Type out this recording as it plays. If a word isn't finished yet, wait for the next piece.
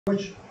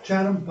Harwich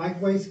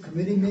Bikeways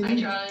Committee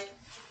meeting. Hi, Charlie.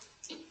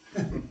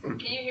 Can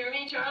you hear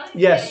me, Charlie?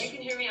 Yes. Yeah, you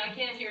can hear me. I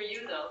can't hear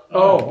you, though.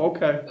 Oh,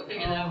 okay. We'll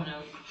figure that one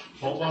out.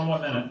 Hold on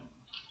 1 minute.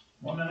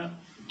 1 minute.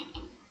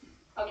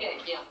 Okay,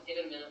 yeah, give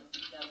it a minute.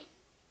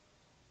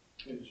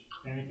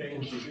 Yeah.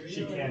 Anything,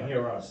 she can't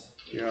hear us.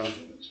 Yeah.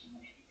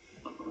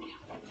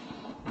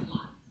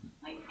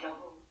 Like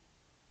double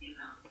the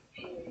amount.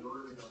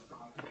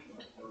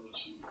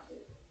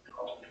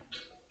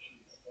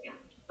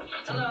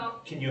 Hello?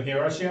 Can you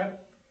hear us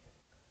yet?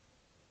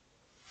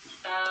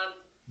 Um,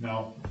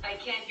 No. I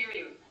can't hear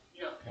you.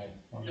 No. Okay.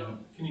 1 No. minute.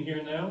 Can you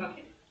hear now?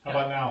 Okay. How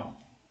about now?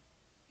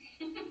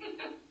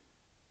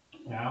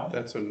 Now?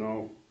 That's a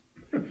no.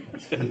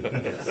 That's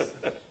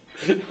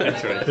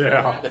right.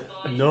 Yeah.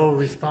 No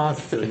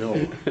response to no.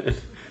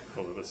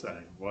 Hold it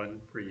aside.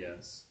 1 for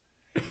yes,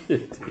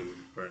 2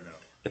 for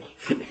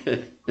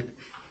no.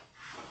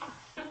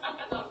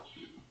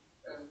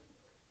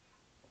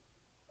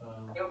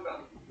 No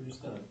problem. We're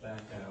just gonna back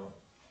out,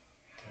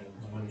 and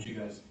why don't you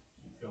guys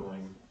keep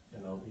going,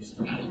 and I'll be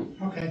starting.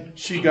 Okay,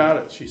 She got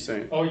it, she's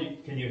saying. Oh,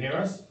 can you hear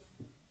us?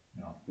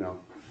 No. No,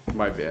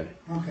 my bad.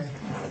 okay.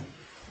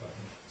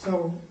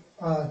 So,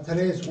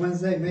 today is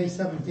Wednesday, May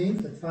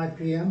 17th at 5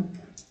 p.m.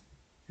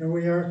 Here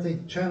we are at the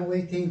Channel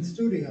 18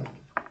 studio.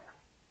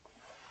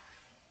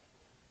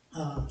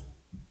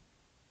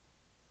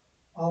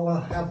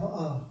 I'll have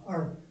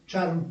our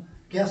Chatham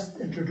guests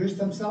introduce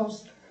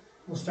themselves.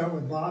 We'll start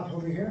with Bob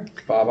over here.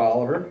 Bob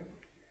Oliver.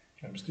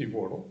 I'm Steve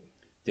Wardle.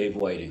 Dave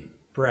Whiting.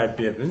 Brad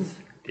Bivens.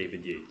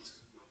 David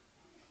Yates.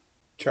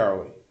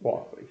 Charlie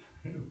Walkley.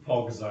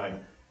 Paul Gazai.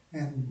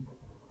 And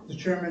the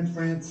chairman,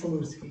 Fran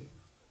Salewski.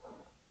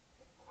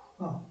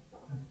 Oh,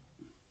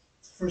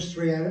 first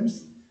three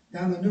items,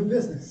 down to new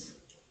business.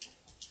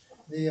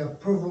 The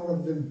approval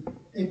of the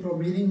April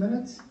meeting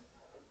minutes.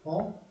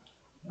 Paul,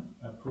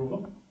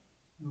 Approval?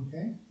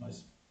 okay.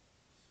 Nice.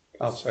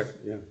 I'll second,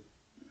 yeah.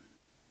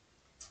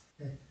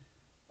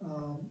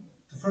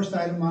 The first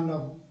item on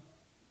the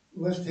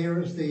list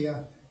here is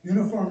the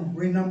uniform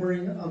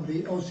renumbering of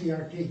the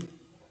OCRT.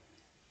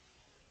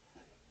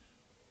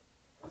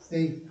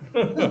 Steve,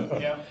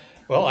 Yeah.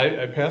 Well,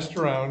 I passed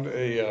around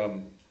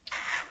a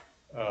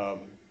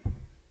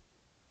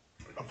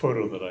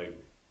photo that I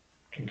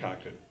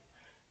concocted,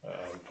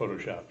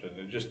 photoshopped, and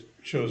it just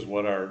shows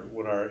what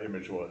our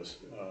image was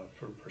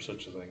for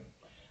such a thing,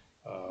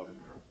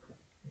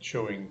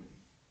 showing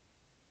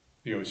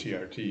the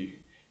OCRT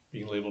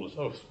being labeled as,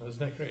 oh, isn't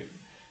that great?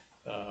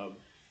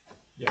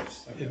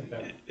 Yes. I get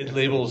that. It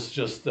labels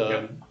just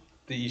the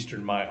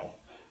Eastern Mile.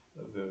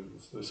 The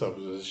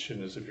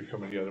supposition is if you're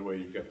coming the other way,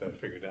 you've got that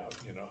figured out,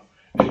 you know.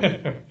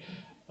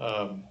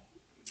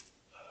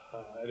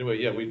 Anyway,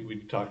 yeah, we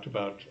talked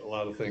about a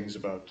lot of things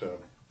about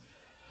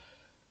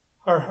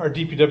our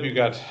DPW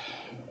got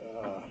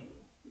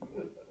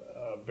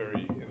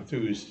very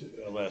enthused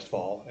last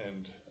fall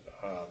and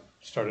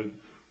started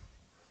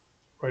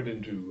right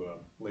into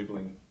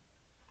labeling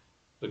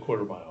the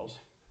quarter miles,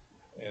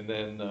 and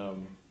then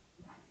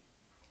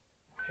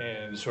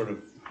and sort of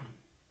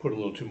put a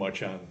little too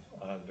much on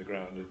the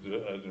ground.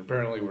 And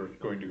apparently we're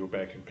going to go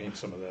back and paint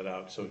some of that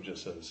out so it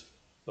just says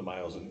the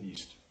miles in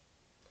east.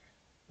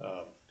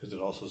 Because it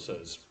also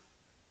says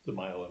the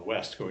mile in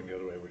west going the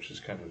other way, which is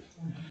kind of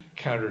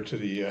counter to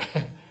the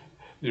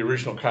the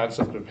original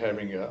concept of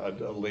having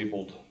a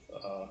labeled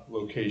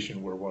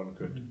location where one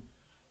could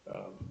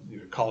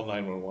call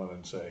 911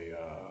 and say,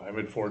 I'm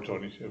at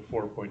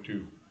 4.2,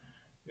 you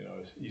know,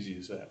 as easy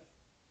as that.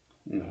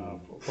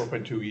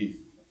 4.2E.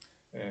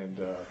 And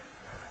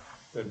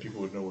then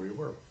people would know where you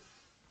were.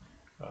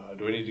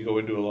 Do I need to go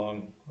into a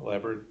long,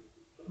 elaborate?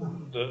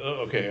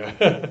 Okay.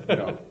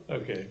 No.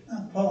 Okay.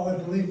 Paul, I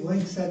believe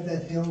Link said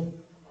that he'll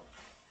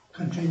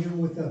continue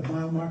with the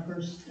mile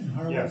markers in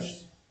Harwich.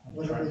 Yes.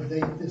 Whatever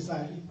they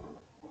decided.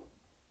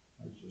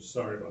 I'm just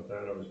sorry about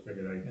that. I was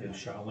figured I'd give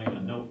Charlene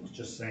a note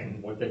just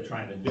saying what they're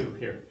trying to do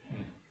here.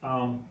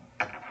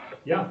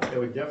 Yeah, it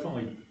would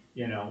definitely,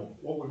 you know,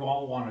 what we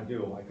all want to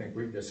do, I think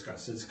we've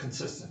discussed, is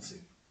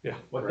consistency. Yeah.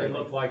 What they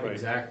look like Right.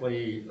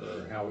 exactly,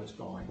 or how it's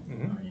going.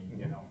 I mean,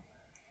 you know,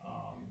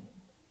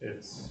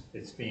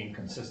 it's being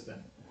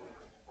consistent.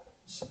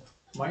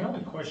 My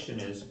only question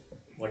is,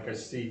 like I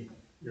see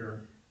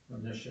your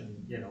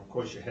mission, you know, of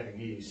course you're heading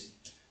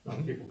east,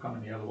 people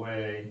coming the other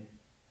way,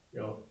 you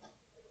know,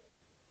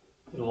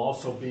 it'll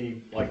also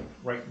be like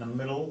right in the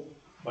middle,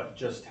 but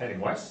just heading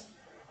west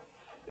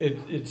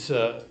It's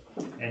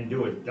and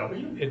do a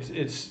W?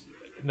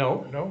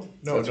 no.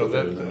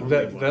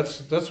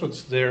 That's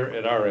what's there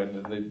at our end,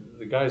 and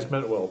the guys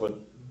meant well,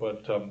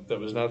 but that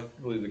was not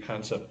really the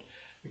concept.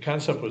 The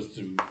concept was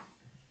to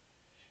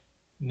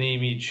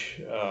name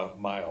each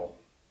mile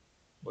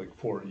like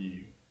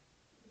 4E,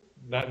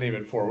 not name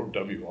it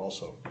 4W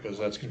also, because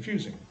that's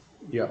confusing.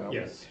 Yeah. You know?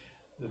 Yes.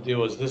 The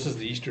deal is, this is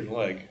the eastern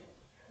leg,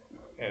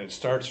 and it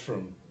starts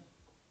from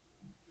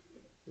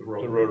the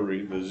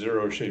rotary, the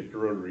zero-shaped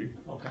rotary,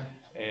 Okay.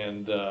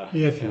 and Yeah,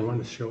 if you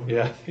want to show.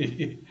 yeah,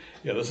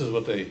 yeah, this is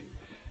what they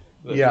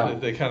Yeah.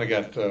 kind of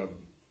got a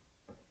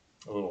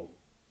little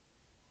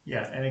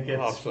Yeah, and it gets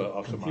off the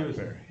mark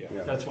confusing. there,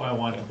 yeah. That's why I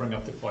wanted to bring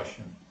up the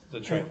question.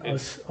 That's right.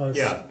 It's-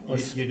 Yeah,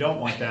 you don't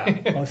want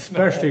that.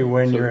 Especially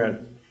when you're at,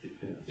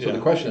 So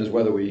the question is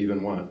whether we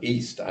even want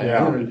east.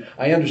 Yeah.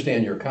 I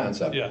understand your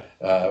concept. Yeah.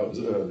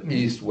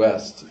 East,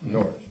 west,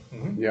 north.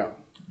 Yeah.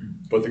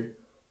 But the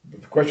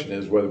question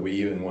is whether we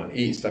even want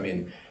east. I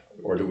mean,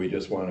 or do we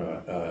just want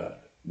to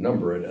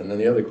number it? And then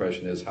the other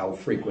question is, how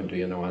frequent do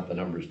you want the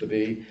numbers to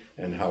be?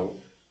 And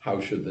how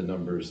should the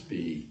numbers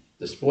be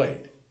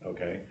displayed?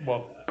 Okay?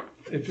 Well,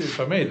 if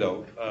I may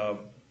though,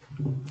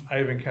 I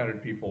have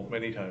encountered people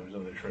many times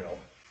on the trail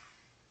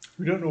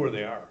who don't know where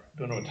they are,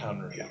 don't know what town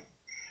they're in.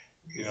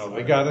 You know,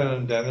 they got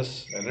in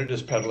Dennis and they're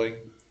just pedaling,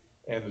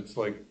 and it's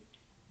like,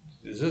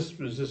 is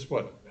this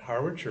what,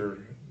 Harwich,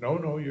 or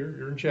no,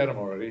 you're in Chatham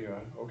already,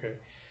 okay.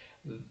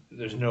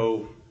 There's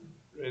no,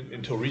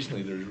 until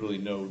recently, there's really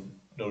no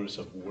notice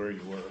of where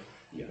you were.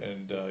 Yeah.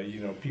 And,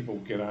 you know, people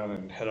get on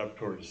and head up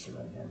towards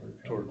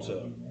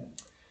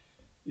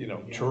you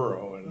know,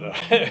 Truro, and,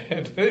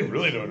 and they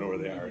really don't know where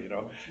they are, you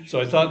know. So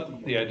I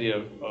thought the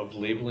idea of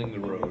labeling the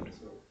road,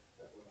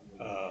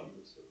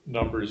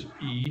 numbers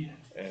E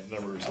and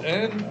numbers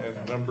N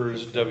and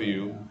numbers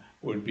W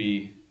would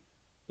be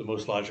the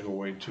most logical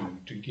way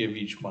to give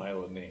each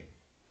mile a name,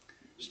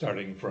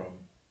 starting from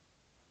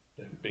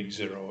the big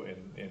zero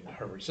in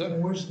Harvard Center.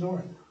 Where's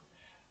north?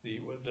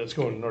 That's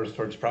going north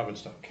towards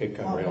Provincetown. Cape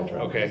Cod Rail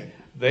Trail. Okay,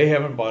 they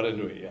haven't bought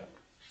into it yet.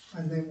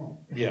 And they won't.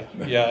 Yeah,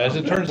 as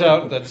it turns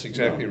out, that's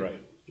exactly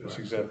right. That's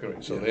exactly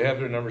right. So they have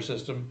their number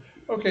system.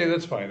 Okay,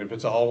 that's fine. If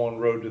it's all one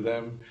road to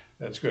them,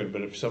 that's good.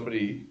 But if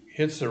somebody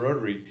hits the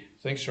rotary,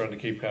 thinks they're on the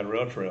Cape Cod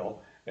Rail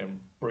Trail, and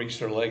breaks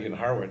their leg in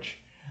Harwich,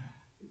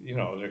 you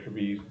know, they could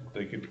be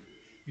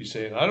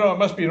saying, I don't know, it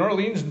must be in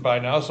Orleans by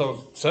now,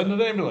 so send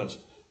an ambulance.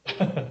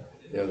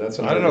 Yeah, that's.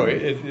 I don't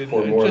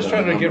know. Just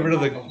trying to get rid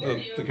of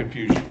the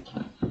confusion.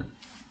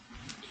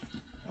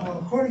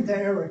 According to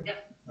Eric,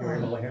 You're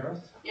able to hear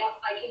us? Yeah,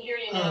 I can hear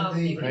you now.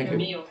 the- You can hear Thank you.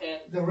 me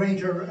okay? the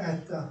ranger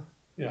at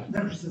Yeah.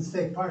 Nickerson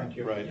State Park,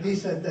 Right. he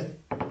said that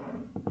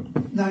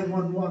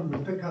 911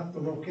 would pick up the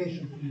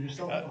location from your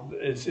cell phone.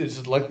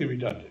 It's likely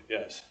redundant,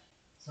 yes.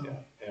 So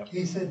Yeah.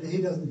 he said that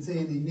he doesn't see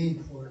any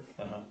need for it.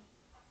 Uh-huh.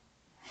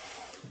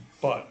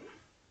 But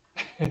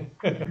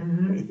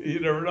you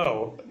never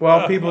know. Well,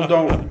 there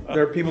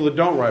are people that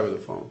don't ride with a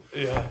phone.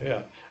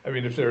 Yeah. I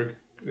mean, if they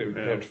would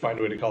have to find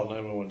a way to call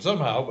 911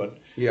 somehow, but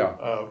Yeah.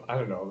 I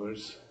don't know.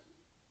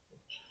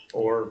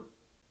 Or,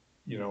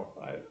 you know,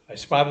 I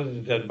spotted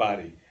a dead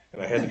body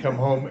and I had to come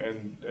home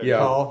and Yeah.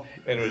 call,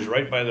 and it was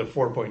right by the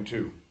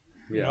 4.2.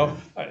 You know,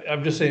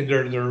 I'm just saying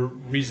there are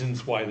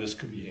reasons why this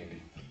could be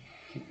handy.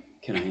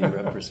 Can I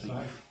interrupt for a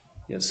second?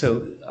 Yeah,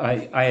 so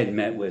I had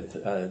met with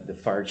the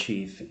fire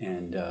chief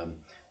and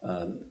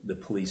the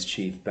police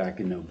chief back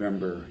in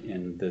November,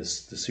 and the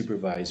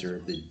supervisor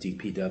of the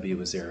DPW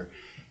was there,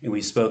 and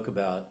we spoke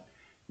about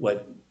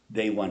what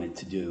they wanted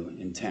to do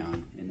in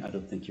town, and I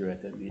don't think you were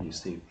at that meeting,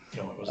 Steve.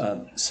 No, it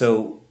wasn't.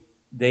 So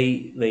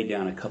they laid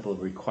down a couple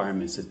of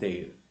requirements that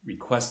they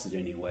requested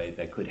anyway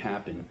that could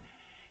happen,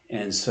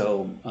 and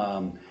so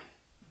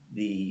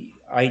the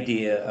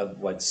idea of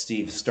what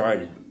Steve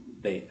started,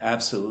 they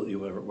absolutely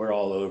were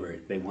all over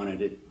it. They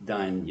wanted it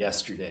done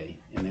yesterday,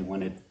 and they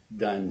wanted it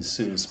done as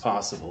soon as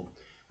possible,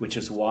 which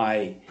is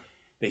why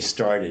they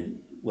started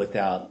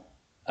without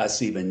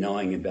us even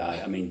knowing about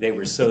it. I mean, they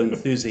were so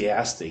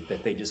enthusiastic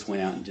that they just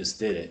went out and just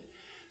did it.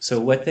 So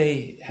what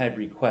they had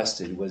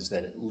requested was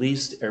that at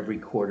least every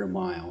quarter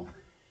mile,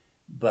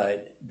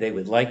 but they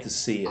would like to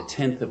see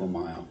 1/10 of a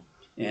mile.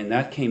 And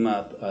that came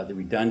up, the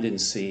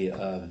redundancy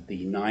of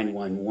the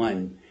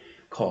 911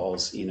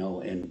 calls, you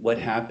know, and what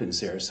happens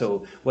there.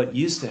 So what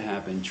used to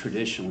happen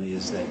traditionally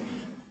is that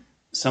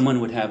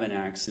someone would have an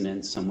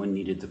accident, someone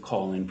needed to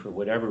call in for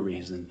whatever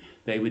reason,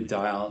 they would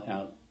dial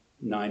out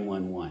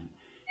 911.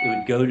 It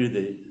would go to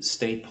the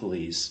state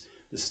police.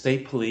 The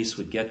state police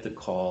would get the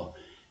call.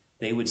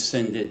 They would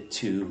send it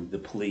to the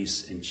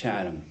police in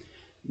Chatham.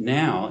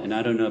 Now, and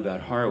I don't know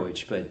about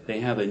Harwich, but they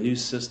have a new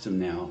system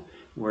now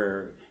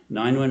where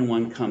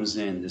 911 comes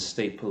in, the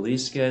state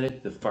police get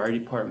it, the fire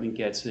department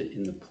gets it,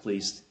 and the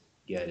police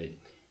get it.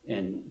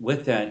 And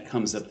with that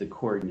comes up the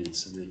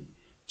coordinates of the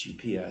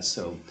GPS.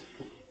 So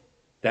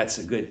that's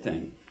a good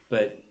thing.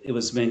 But it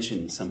was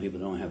mentioned, some people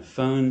don't have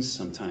phones,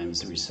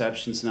 sometimes the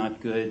reception's not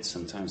good,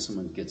 sometimes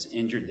someone gets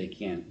injured, they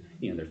can't,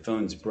 you know, their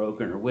phone's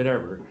broken or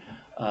whatever.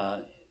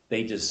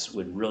 They just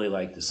would really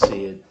like to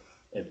see it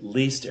at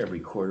least every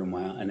quarter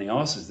mile, and they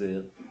also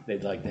said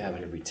they'd like to have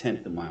it every 1/10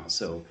 of a mile.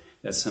 So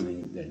that's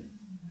something that.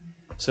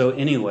 So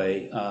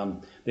anyway,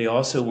 they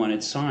also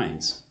wanted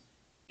signs,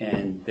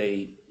 and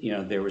they, you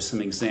know, there were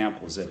some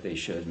examples that they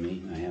showed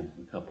me. I have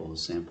a couple of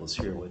samples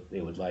here what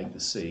they would like to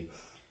see.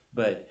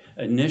 But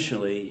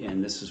initially,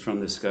 and this is from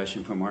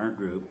discussion from our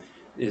group,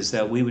 is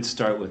that we would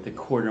start with a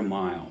quarter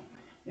mile.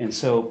 And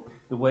so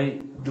the way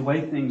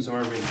things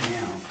are right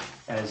now,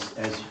 as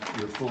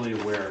you're fully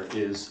aware,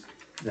 is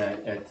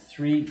that at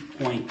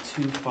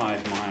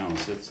 3.25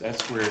 miles,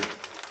 that's where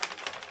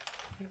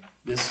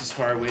this is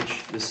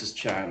Harwich, this is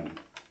Chatham.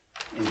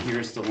 and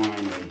here's the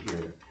line right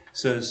here.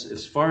 So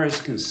as far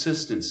as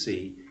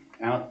consistency,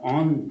 out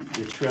on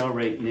the trail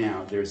right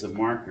now, there's a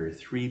marker,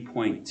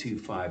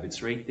 3.25.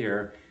 It's right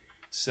there.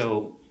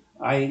 So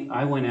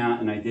I went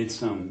out and I did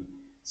some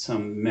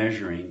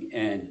measuring,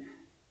 and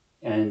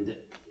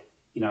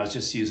you know, I was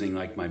just using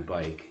like my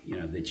bike, you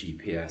know, the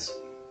GPS.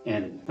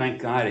 And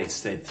thank God it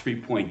said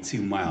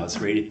 3.2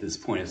 miles right at this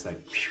point. It's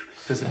like,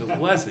 because if it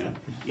wasn't,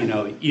 you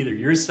know, either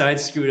your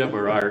side screwed up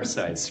or our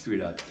side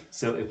screwed up.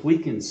 So if we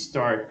can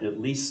start at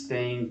least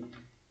staying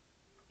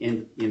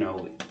in, you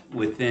know,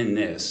 within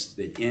this,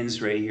 that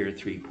ends right here at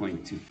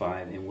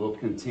 3.25, and we'll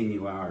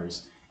continue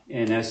ours.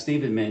 And as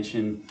Stephen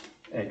mentioned,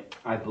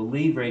 I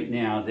believe right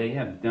now they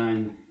have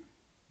done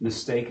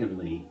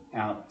mistakenly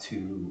out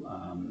to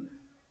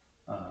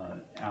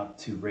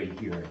right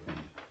here, I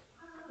think.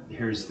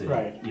 Here's the,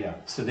 Right. yeah,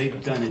 so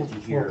they've done it to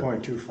here.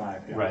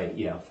 4.25, yeah. Right,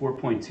 yeah,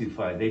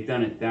 4.25. They've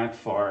done it that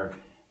far.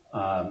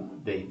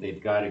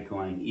 They've got it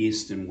going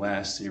east and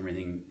west and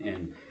everything.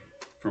 And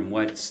from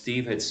what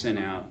Steve had sent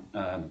out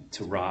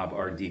to Rob,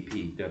 our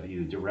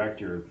DPW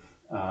director,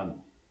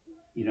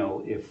 you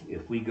know,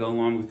 if we go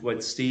along with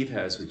what Steve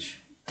has, which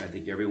I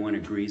think everyone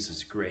agrees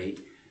is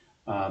great,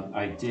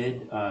 I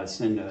did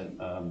send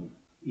an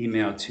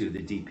email to the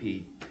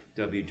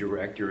DPW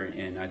director,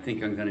 and I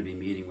think I'm going to be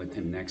meeting with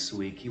him next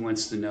week. He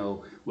wants to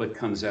know what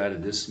comes out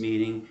of this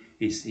meeting.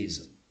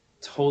 He's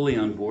totally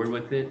on board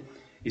with it.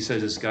 He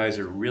says his guys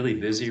are really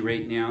busy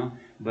right now,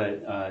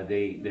 but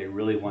they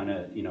really want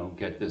to, you know,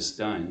 get this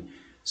done.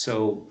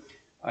 So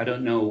I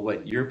don't know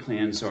what your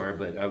plans are,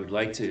 but I would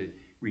like to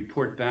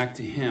report back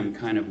to him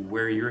kind of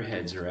where your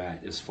heads are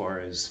at as far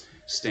as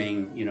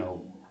staying, you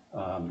know,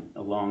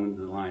 along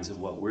the lines of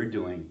what we're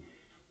doing.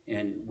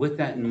 And with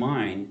that in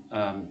mind,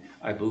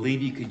 I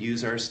believe you could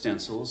use our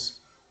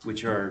stencils,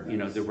 which are, you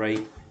know, the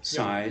right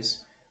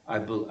size.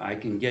 I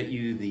can get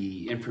you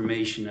the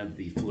information of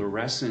the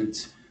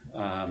fluorescent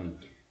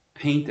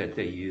paint that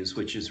they use,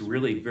 which is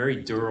really very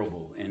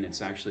durable, and it's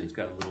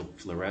got a little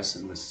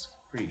fluorescent that's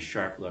pretty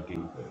sharp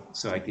looking.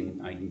 So I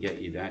can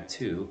get you that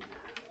too.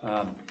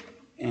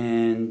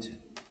 And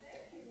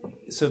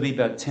so it'll be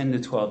about 10 to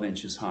 12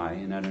 inches high,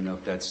 and I don't know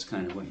if that's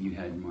kind of what you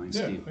had in mind,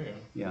 Steve.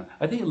 Yeah,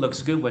 I think it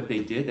looks good what they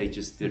did. They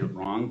just did it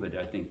wrong, but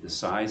I think the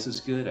size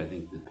is good. I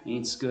think the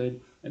paint's good.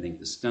 I think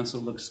the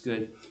stencil looks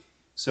good.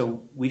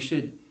 So we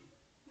should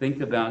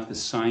think about the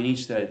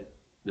signage that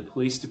the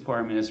police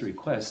department has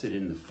requested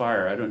in the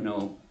fire. I don't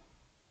know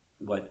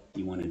what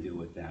you want to do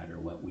with that or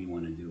what we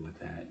want to do with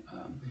that.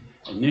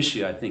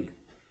 Initially, I think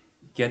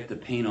get the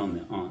paint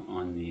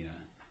on the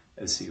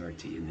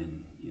SCRT and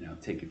then, you know,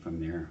 take it from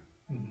there.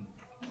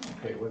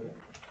 Okay with it?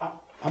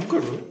 I'm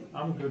good with it.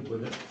 I'm good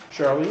with it.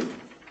 Charlie?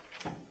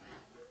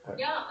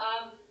 Yeah,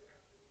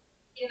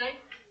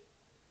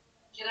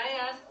 can I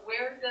ask,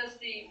 where does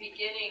the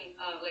beginning,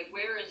 like,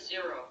 where is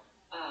zero,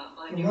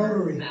 on The your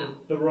rotary.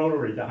 map? The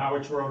Rotary, the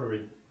Harwich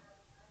Rotary.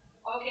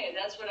 Okay,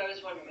 that's what I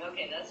was wondering.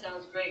 Okay, that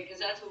sounds great, because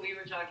that's what we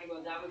were talking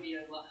about. That would be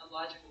a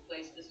logical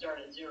place to start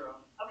at zero.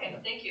 Okay,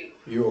 thank you.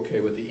 You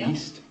okay with the Yeah.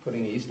 east,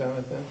 putting east on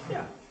it then?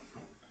 Yeah.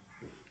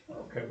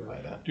 Okay with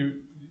that.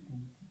 Did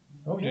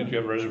you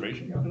have a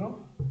reservation?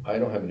 No? I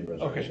don't have any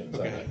reservations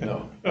on Okay. it,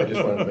 no. I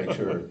just wanted to make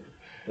sure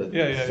that,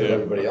 Yeah, so yeah.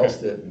 everybody else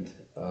didn't.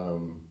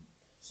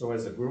 So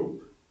as a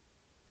group,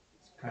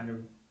 it's kind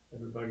of,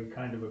 everybody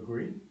kind of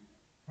agree?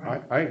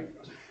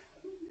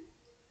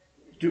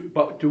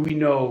 But do we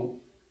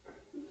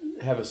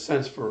have a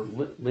sense for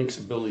Link's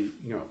ability,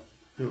 you know,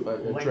 to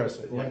address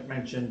it? Link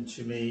mentioned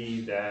to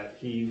me that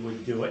he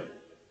would do it.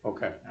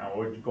 Okay. Now,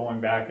 we're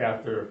going back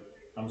after,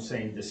 I'm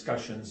saying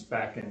discussions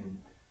back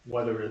in,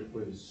 whether it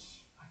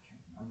was, I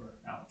can't remember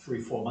now,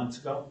 3-4 months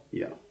ago.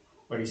 Yeah.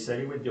 But he said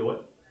he would do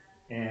it,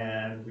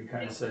 and we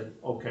kind of said,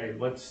 okay,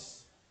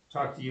 let's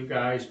talk to you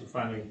guys. We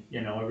finally,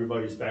 you know,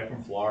 everybody's back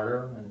from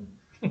Florida, and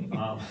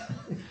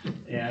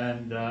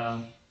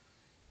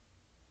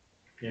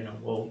you know,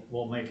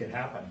 we'll make it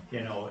happen.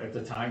 You know, at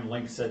the time,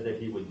 Link said that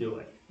he would do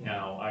it.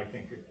 Now, I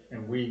think,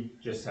 and we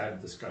just had a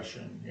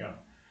discussion, you know,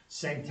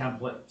 same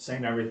template,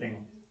 same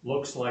everything,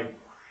 looks like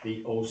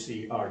the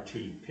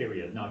OCRT,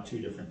 period, not two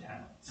different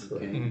towns.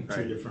 Okay.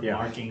 Two different Yeah.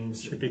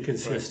 markings. Should be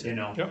consistent. You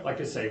know, Yep. like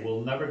I say,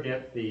 we'll never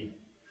get the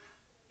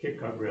Kit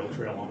Kat Rail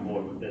Trail on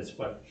board with this,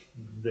 but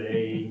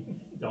they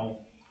don't,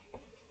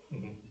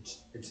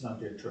 it's not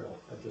their trail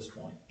at this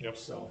point. Yep.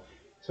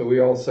 So we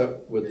all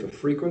set with the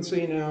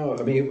frequency now?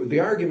 I mean, the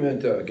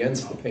argument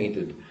against the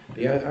painted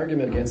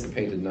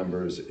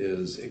numbers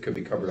is it could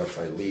be covered up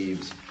by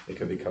leaves, it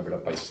could be covered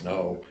up by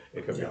snow,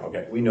 it could be,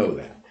 okay, we know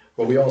that.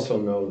 But we also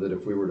know that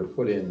if we were to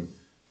put in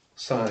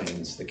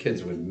signs, the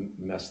kids would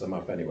mess them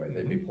up anyway,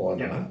 they'd be pulling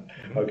them out.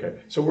 Okay,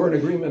 so we're in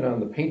agreement on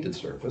the painted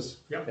surface,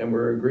 Yep. and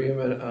we're in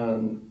agreement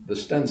on the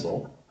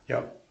stencil.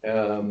 Yep.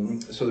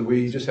 So that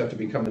we just have to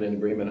be coming in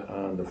agreement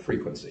on the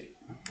frequency.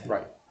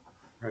 Right.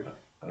 Right.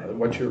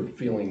 What's your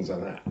feelings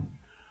on that?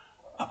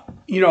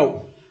 You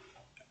know,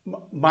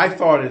 my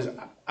thought is,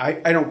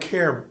 I don't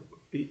care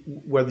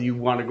whether you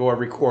want to go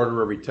every quarter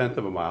or every tenth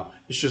of a mile.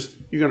 It's just,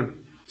 you're going to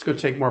it's gonna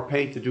take more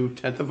paint to do a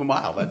tenth of a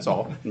mile, that's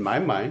all, in my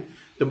mind.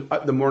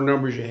 The more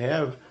numbers you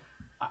have,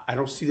 I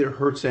don't see that it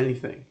hurts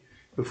anything.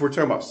 If we're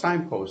talking about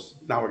signposts,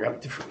 now we got a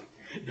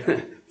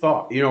different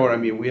thought, you know what I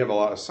mean? We have a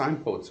lot of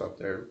signposts up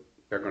there,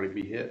 they're gonna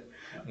be hit.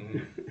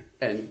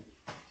 And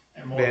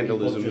more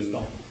vandalism people just and-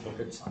 don't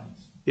look at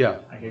signs. yeah.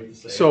 I hate to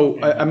say it. So,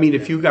 And- I mean,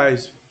 if you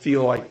guys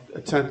feel like a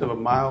tenth of a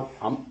mile,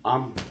 I'm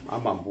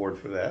on board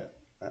for that.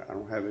 I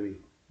don't have any.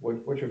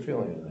 What's your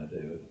feeling on that,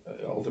 David?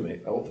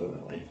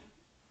 Ultimately.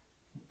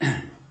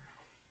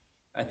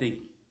 I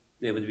think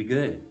it would be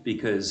good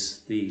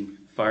because the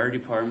fire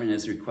department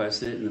has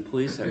requested it and the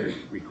police have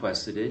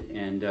requested it.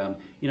 And,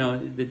 you know,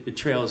 the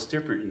trail is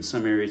different. In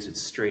some areas,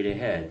 it's straight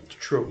ahead.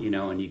 True. You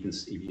know, and you can,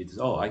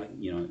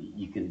 you know,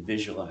 you can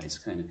visualize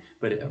kind of,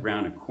 but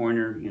around a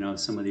corner, you know,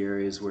 some of the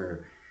areas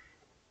where,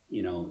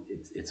 you know,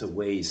 it's a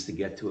ways to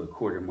get to a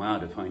quarter mile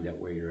to find out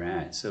where you're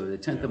at. So the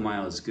tenth of a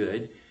mile is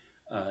good.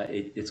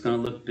 It's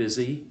going to look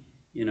busy,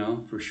 you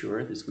know, for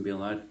sure. There's going to be a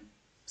lot of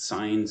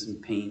signs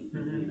and paint,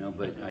 you know,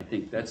 but I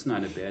think that's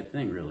not a bad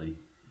thing, really.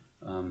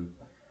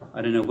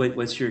 I don't know,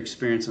 what's your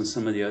experience on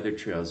some of the other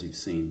trails you've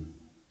seen,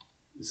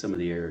 in some of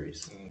the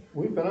areas?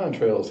 We've been on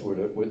trails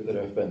that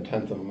have been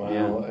tenth of a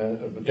mile,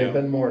 but they've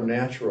been more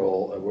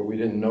natural, where we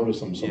didn't notice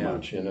them so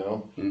much, you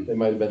know? They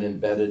might have been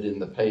embedded in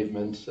the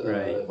pavement,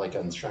 Right. like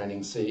on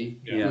Shining Sea.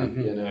 Yeah.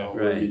 You know,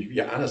 where Right.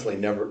 you honestly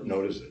never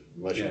notice it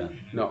unless Yeah.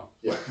 No.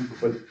 yeah.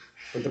 But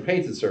the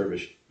painted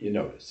surface, you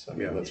notice. I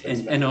mean, let's face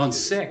it. And on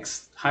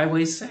 6,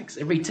 Highway 6,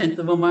 every tenth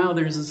of a mile,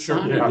 there's a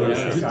sign, yeah, you know,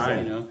 there's a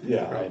sign. you know?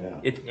 Yeah, I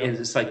know.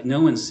 It's like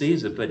no one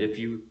sees it, but if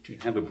you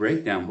have a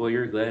breakdown, boy,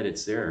 you're glad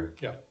it's there.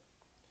 Yeah.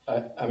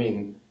 I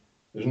mean,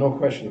 there's no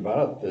question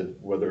about it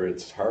that whether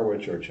it's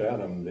Harwich or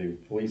Chatham, the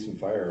police and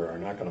fire are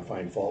not gonna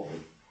find fault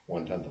with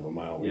 1/10 of a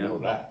mile. We Yeah. know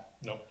that.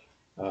 No.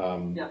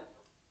 Yeah.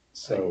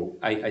 So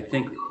I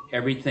think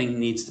everything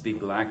needs to be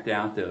blacked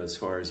out though, as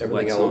far as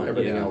Everything what's else- on.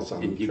 everything yeah. else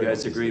on And the you trail guys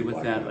needs to agree be with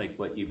blacked that, out. like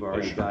what you've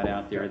already got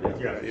out there that?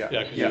 Yeah.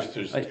 Yeah, because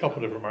there's a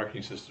couple different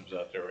marking systems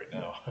out there right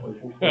now.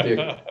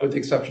 with the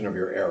exception of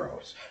your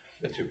arrows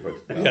that you put.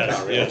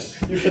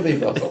 Yes. You should leave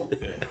those alone.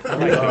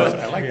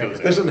 I like those.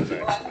 Isn't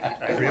it?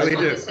 I really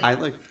do. I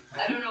like,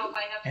 I don't know if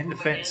I have to. And the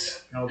put my hand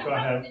fence. up. No, go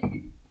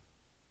ahead.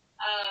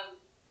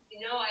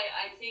 No,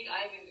 I think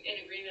I'm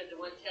in agreement the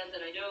 1/10,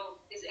 and I know,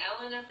 is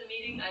Alan at the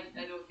meeting? I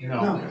don't know if you're.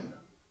 No.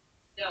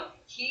 No,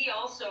 he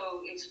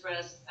also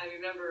expressed, I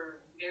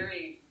remember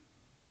very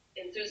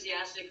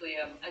enthusiastically,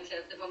 a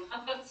tenth of a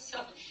mile, so,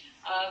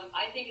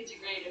 I think it's a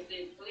great, if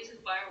the police and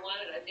fire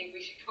want it, I think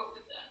we should go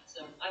with that,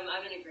 so I'm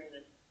in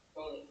agreement,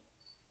 totally.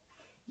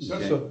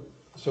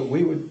 So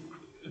we would,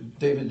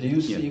 David, do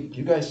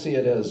you guys see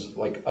it as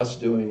like us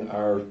doing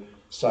our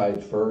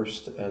side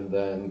first and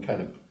then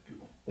kind of,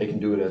 they can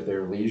do it at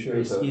their leisure?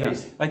 Yeah,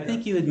 I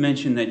think you had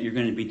mentioned that you're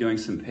going to be doing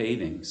some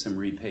paving, some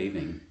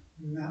repaving.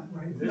 Not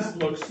right, This not,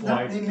 looks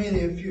not like- in the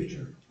immediate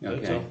future.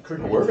 Okay,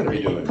 Could We're gonna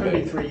be doing Could be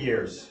big. 3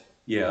 years.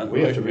 yeah.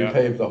 We have to Yeah.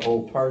 repave the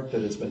whole part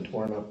that has been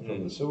torn up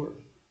from the sewer.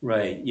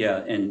 Right, yeah,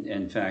 and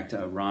in fact,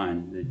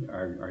 Ron,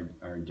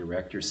 our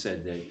director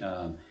said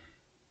that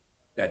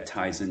that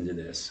ties into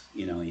this.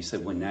 You know, he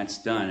said when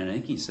that's done, and I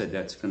think he said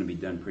that's going to be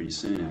done pretty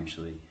soon,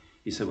 actually.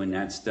 He said when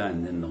that's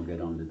done, then they'll get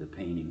on to the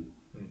painting.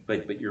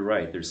 But you're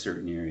right, there's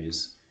certain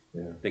areas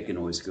they can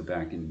always go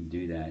back and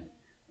do that.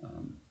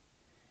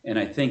 And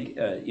I think,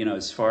 you know,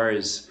 as far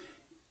as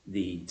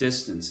the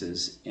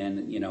distances,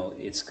 and, you know,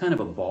 it's kind of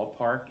a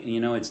ballpark, you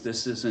know,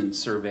 this isn't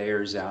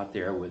surveyors out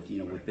there with, you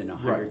know, within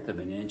 1/100th of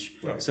an inch.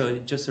 Right. So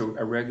just a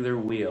regular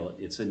wheel,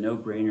 it's a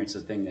no-brainer, it's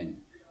a thing that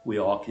we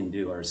all can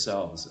do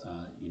ourselves,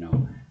 you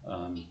know.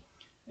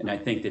 And I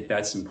think that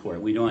that's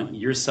important. We don't want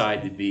your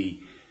side to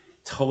be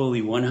totally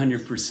You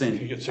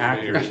 100% get surveyors,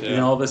 accurate, and yeah.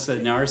 all of a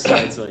sudden our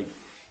side's like,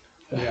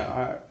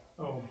 yeah,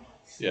 Oh,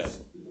 Yeah.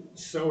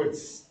 so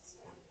it's,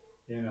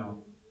 you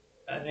know,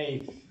 an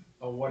eighth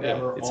or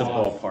whatever. it's a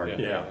off. ballpark,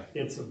 Yeah.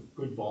 It's a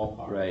good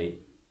ballpark. right?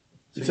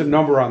 it's a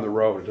number on the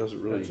road, it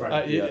doesn't really. That's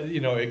right. You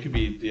know, it could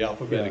be the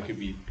alphabet, Yeah. it could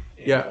be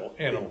Yeah.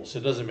 animals,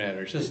 it doesn't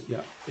matter, it's just,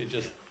 Yeah. it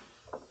just,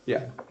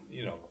 Yeah,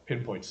 you know,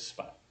 pinpoints the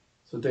spot.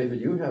 So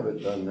David, you have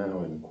it done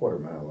now in quarter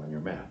mile on your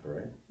map,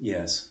 right?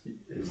 Yes.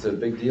 Is it a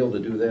big deal to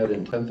do that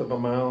in 1/10 of a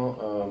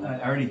mile? I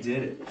already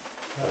did it.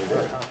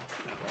 Oh,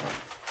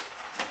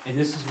 And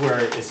this is where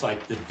it's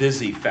like the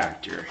busy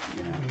factor,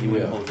 you know, you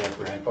would Yeah. hold that,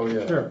 Brad. Oh,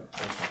 yeah. Sure.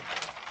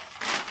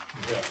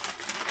 Yeah.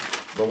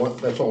 But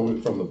that's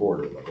only from the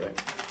border, though, right?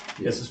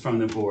 This is from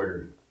the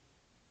border.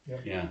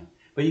 Yeah.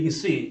 But you can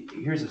see,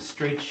 here's a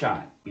straight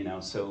shot, you know,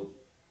 so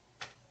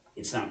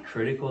it's not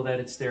critical that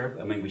it's there.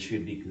 I mean, we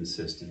should be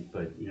consistent,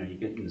 but, you know, you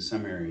get into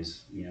some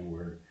areas, you know,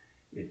 where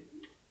it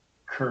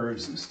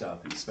curves and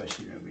stuff, and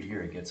especially over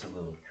here, it gets a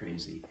little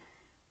crazy.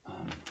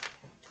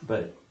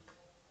 But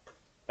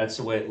that's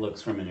the way it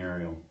looks from an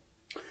aerial.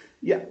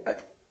 yeah,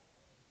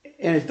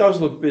 and it does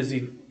look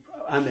busy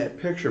on that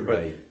picture, but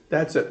Right.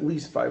 that's at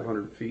least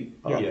 500 feet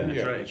up. Yeah.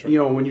 That's right. You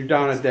know, when you're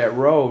down at that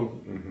road,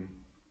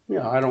 you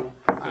know, I don't,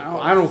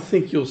 I don't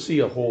think you'll see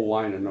a whole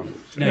line of numbers.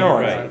 No, No,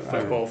 you're right.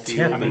 Football field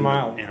Tenth of a and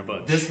mile. and a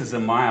bush. This is a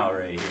mile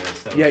right here,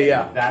 so. Yeah,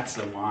 yeah. That's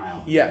a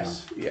mile.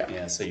 Yes, Yeah,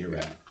 yeah. so you're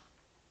right.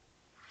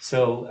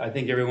 So I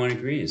think everyone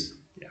agrees,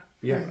 Yeah,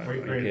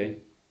 okay?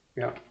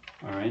 yeah.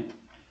 All right.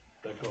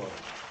 That go.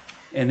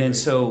 And then,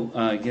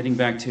 so, getting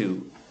back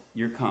to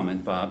your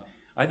comment, Bob,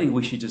 I think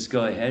we should just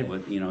go ahead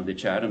with, the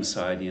Chatham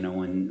side,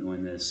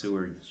 when the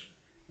sewage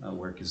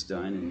work is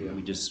done, and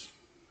we just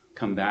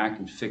come back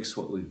and fix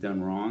what we've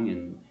done wrong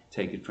and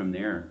take it from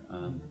there.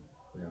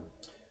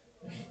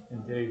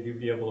 And Dave, you'd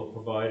be able to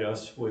provide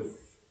us with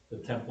the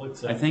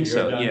templates? I think after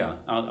you're so, done? yeah.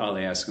 I'll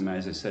ask him.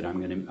 As I said,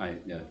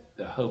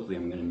 hopefully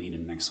I'm gonna meet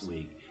him next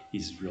week.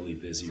 He's really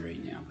busy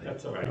right now, but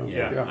That's all right,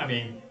 Yeah. yeah, I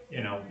mean,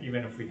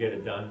 even if we get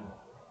it done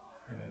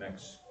in the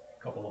next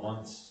couple of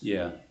months.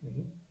 yeah.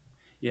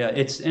 Yeah,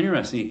 it's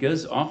interesting. It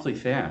goes awfully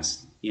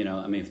fast.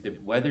 If the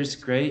weather's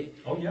great,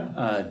 Oh,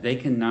 yeah. they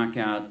can knock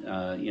out,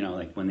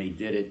 like when they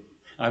did it.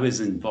 I was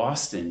in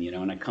Boston,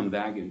 and I come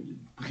back and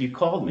you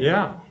called me.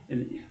 Yeah.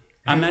 And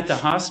I'm at the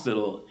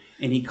hospital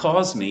and he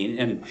calls me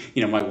and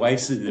my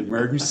wife's in the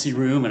emergency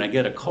room and I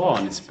get a call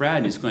and it's Brad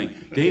and he's going,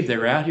 Dave,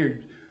 they're out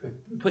here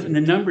putting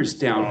the numbers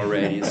down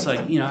already. It's like,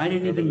 I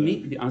didn't even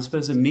meet, I'm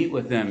supposed to meet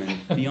with them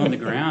and be on the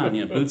ground,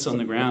 boots on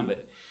the ground.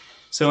 But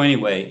so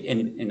anyway,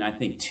 and I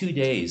think 2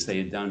 days they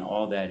had done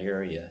all that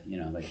area,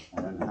 like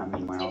I don't know how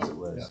many miles it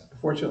was.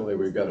 Fortunately,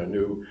 we've got a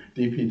new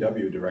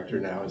DPW director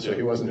now, and so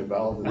he wasn't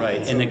involved in Right, that,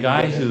 and so the we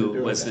guy didn't have to who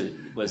do was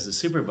that. the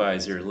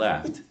supervisor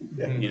left,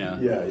 Yeah,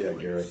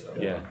 Gary.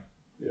 yeah.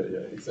 Yeah,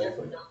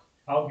 exactly.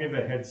 I'll give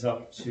a heads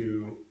up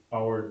to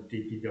our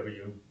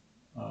DPW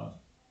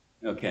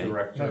Okay,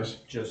 director, Nice.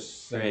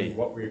 just Great. saying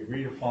what we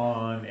agreed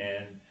upon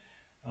and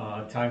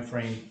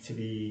timeframe to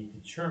be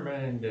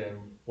determined, and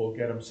we'll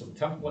get them some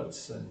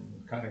templates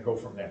and kind of go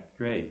from there.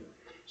 great.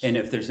 And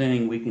if there's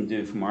anything we can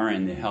do from our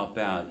end to help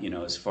out,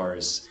 as far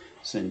as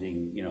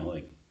sending,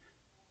 like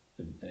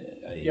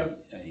a Yeah,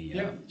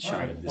 all shot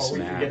right. of this Well, we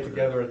can map. get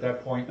together at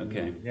that point, and,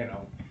 Okay.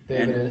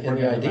 David, in And-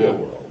 the ideal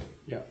world,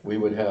 Yeah. we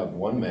would have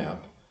one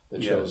map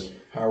that Yes. shows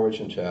Harwich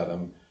and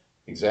Chatham,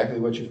 exactly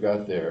what you've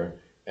got there,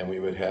 and we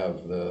would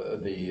have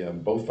the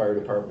both fire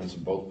departments,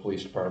 and both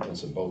police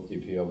departments, and both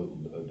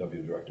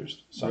DPW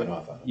directors sign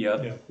off on it.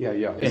 Yep, Yeah.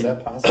 Is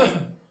that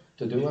possible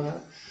to do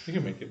that? You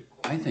can make it,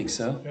 I think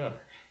so. yeah.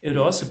 It'd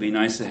also be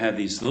nice to have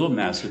these little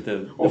maps with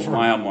the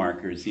mile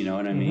markers, you know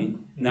what I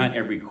mean? Not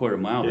every quarter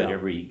mile, but Yeah.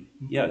 every,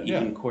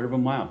 even quarter of a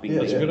mile.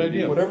 That's a good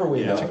idea. Whatever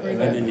we have.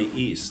 And in the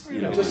east,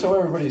 Just so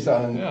everybody's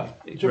on. Yeah.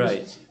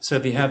 Right, so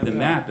if you have the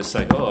map, it's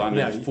like, oh, I'm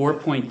at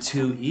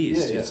 4.2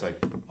 east, Yeah. it's like,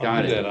 I'll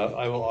got do that, it.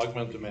 I will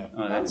augment the map.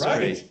 Oh, that's Right.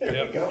 great.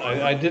 There we go.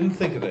 I didn't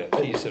think of that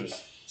piece, it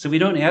was, So we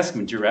don't ask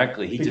him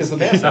directly, he Because just, the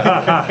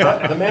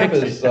map, the map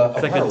is. it's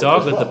like a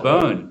dog with a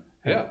bone.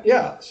 yeah.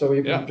 Yeah, so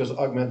we Yeah. can just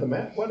augment the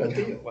map, what a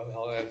deal.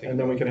 Well, I think, And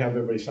then we can have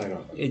everybody sign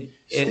off.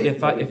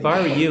 If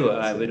I were you,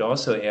 I would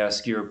also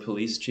ask your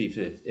police chief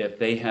if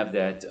they have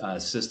that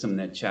system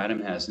that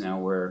Chatham has now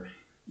where,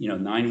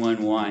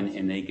 911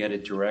 and they get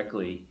it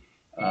directly,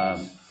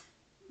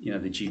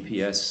 the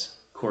GPS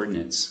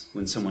coordinates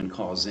when someone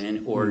calls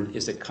in, or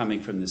is it coming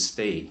from the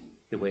state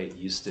the way it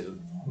used to?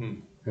 I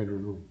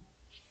don't know.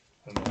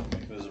 I don't know,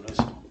 make this a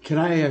mess. Can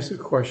I ask a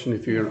question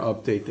if you're gonna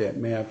update that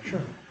map?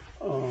 Sure.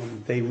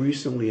 They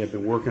recently have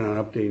been working on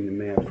updating the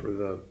map for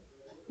the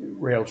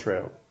rail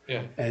trail.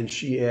 Yeah. And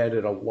she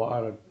added a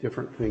lot of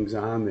different things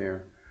on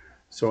there.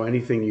 So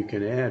anything you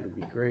can add would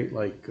be great,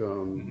 like,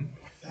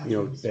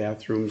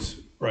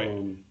 bathrooms. Right.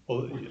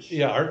 Well,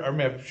 yeah, our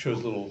map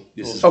shows little.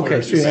 Okay,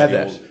 squares. so you had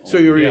that. So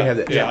you already Yeah, had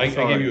that. yeah, I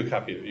gave you a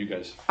copy of it, you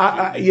guys.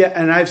 Yeah,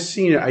 and I've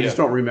seen it, I just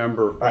Yeah. don't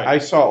remember. Right. I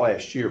saw it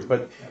last year,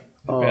 but.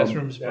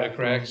 Bathrooms, bike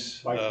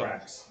racks. Bike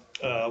racks.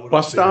 What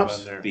Bus else do we have stops?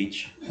 on there?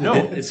 Beach? No.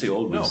 It's the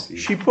old one, Steve.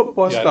 She put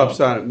bus Yeah, I stops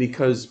know. on it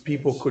because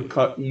people could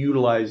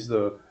utilize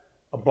a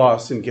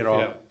bus and get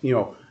off,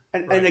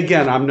 And Right.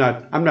 again, I'm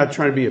not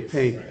trying to be a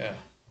pain. Yeah.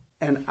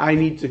 And I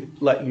need to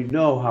let you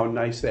know how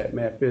nice that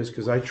map is,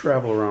 because I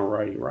travel around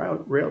riding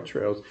rail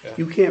trails. Yeah.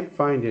 You can't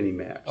find any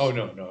maps Oh,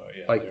 no,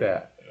 yeah. like they're-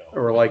 that,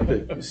 or like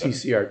the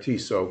CCRT,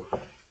 so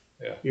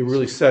Yeah. you're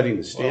really setting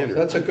the So standard.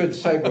 that's a good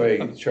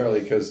segue, Charlie,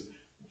 because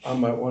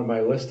on one of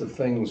my list of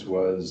things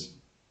was,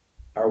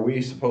 are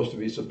we supposed to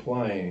be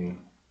supplying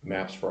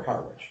maps for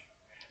Harwich?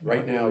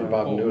 Right now,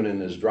 Bob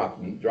Noonan is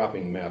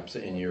dropping maps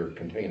in your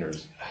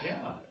containers.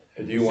 Yeah.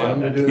 Do you want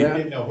him to do Didn't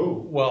that? know who.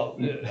 Well,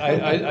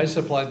 I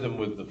supplied them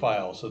with the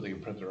file so they can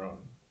print their own,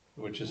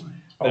 which is,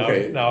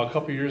 Okay. now a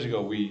couple of years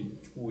ago, we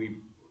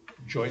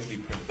jointly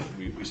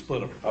printed, we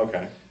split them.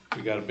 Okay,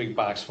 We got a big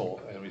box full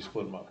and we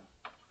split them up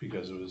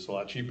because it was a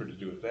lot cheaper to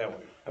do it that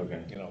way. okay.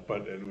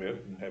 But we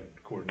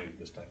haven't coordinated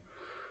this time.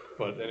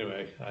 But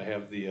anyway, I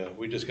have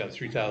we just got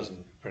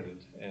 3,000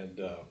 printed and,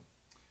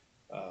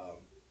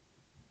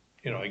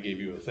 I gave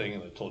you a thing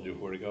and I told you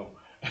where to go.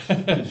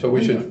 So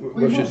we should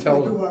mostly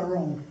tell do them, our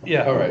own.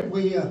 Yeah. all right.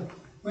 We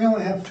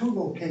only have two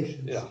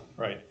locations. Yeah,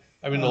 right.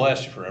 I mean, they'll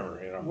last you forever,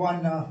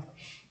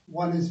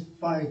 One is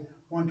by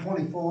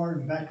 124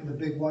 and back of the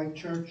big white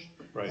church.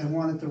 Right. And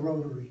one at the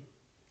Rotary.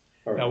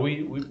 All right. Now,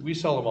 we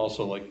sell them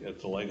also like at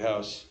the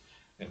lighthouse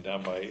and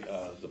down by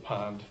the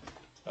pond,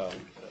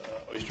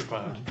 Oyster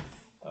Pond.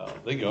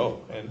 They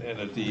go, and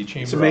at the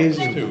chamber office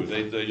amazing. too.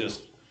 They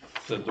just,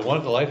 the one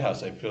at the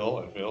lighthouse, they fill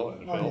and fill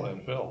and fill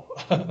and fill.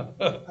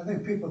 I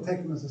think people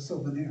take them as a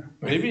souvenir.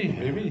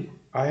 Maybe.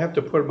 I have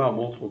to put them out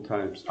multiple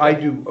times. I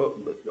do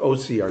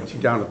OCRT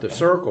down at the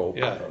Circle.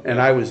 Yeah. And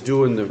I was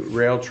doing the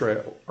rail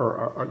trail,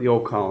 or the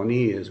Old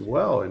Colony as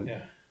well, and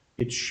Yeah.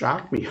 it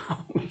shocked me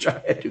how much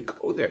I had to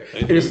go there.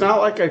 And it's not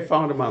like I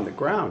found them on the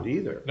ground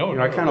either. No, You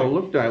know, I no, kind of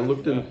like-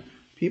 looked, and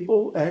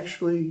people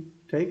actually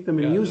take them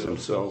and Yeah, use them,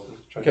 so.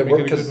 Try Okay, to well,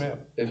 make it a because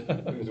good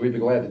map. because we'd be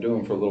glad to do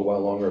them for a little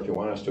while longer if you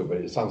want us to, but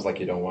it sounds like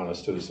you don't want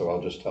us to, so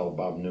I'll just tell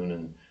Bob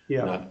Noonan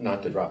Yeah.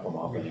 not to drop them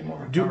off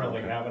anymore. Don't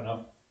really have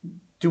enough.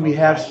 Do we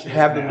have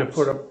them to Maps.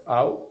 put up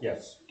out?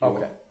 Yes.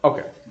 Okay.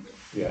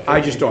 Yeah.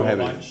 I just don't Do a have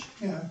any. bunch,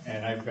 Yeah.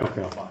 And I've got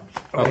a bunch.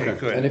 Okay,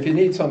 good. And if you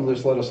need some,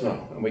 just let us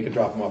know, and we can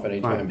drop them off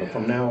anytime, but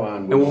from now on.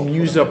 And we'll won't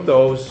use put them up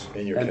those,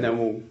 in your and then kit.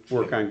 we'll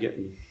work on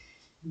getting,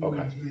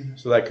 Okay.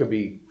 so that could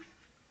be,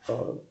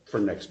 for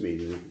next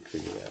meeting, we can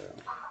figure that out.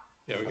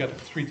 Yeah, we got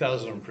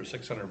 3,000 of them for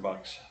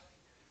 $600,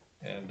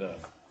 and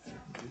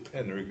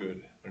they're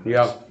good. They're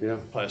Yeah, nice, yeah.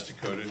 plastic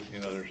coated. You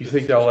know, they're. You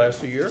think that'll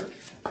last a year?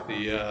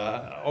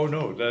 Oh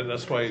no,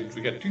 that's why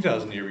we got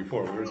 2,000 the year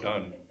before. We were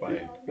done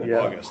by Yeah.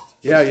 August.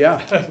 Yeah, yeah,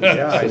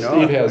 I So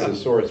know. Steve has a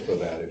source for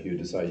that if you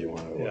decide you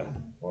want to Yeah,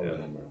 order yeah.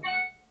 them.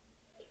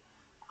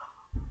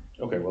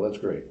 Okay, well, that's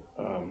great.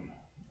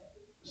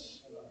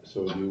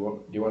 So do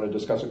you want to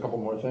discuss a couple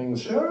more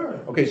things? Sure.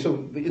 Okay, so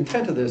the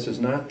intent of this is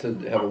not to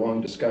have a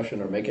long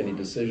discussion or make any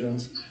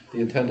decisions. The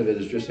intent of it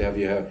is just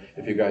to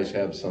if you guys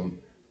have some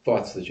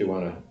thoughts that you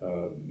want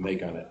to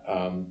make on it.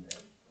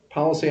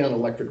 Policy on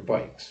electric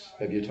bikes.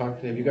 Have you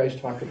guys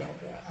talked about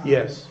that?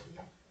 Yes.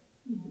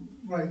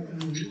 Right.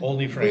 and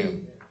Only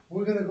Fran.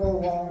 We're gonna go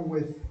along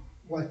with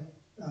what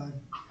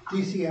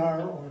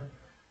DCR or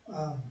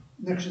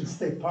Nixon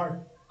State Park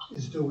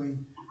is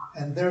doing,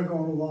 and they're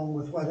going along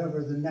with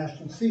whatever the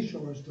National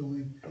Seashore is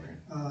doing.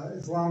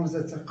 As long as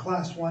it's a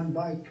Class 1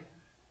 bike,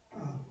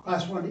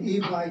 Class 1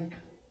 e-bike,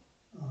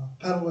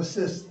 pedal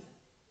assist,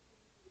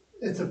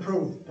 it's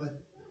approved.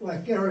 But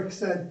like Eric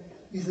said,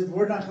 he said,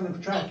 we're not gonna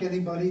track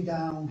anybody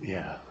down.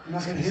 Yeah. We're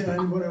not gonna hit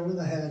anybody over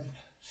the head.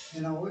 You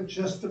know, it's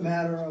just a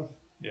matter of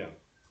Yeah,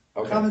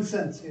 Okay. common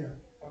sense here.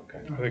 Okay.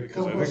 I think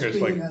Don't go there's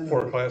speeding like on the-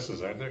 4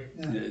 classes, aren't there?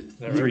 Yeah.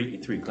 that Three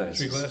classes.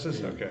 3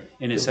 classes. Okay.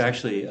 And it's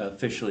actually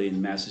officially in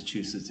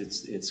Massachusetts,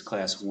 it's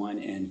class 1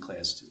 and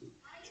class 2.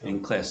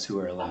 And class 2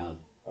 are allowed.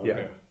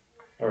 Yeah.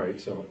 All right,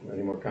 so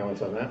any more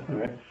comments on that? All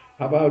right.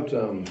 How about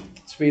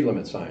speed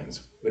limit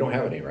signs? We don't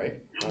have any,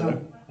 right?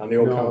 On the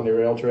Old No. Colony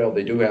Rail Trail,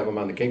 they do have them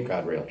on the Cape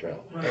Cod Rail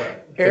Trail.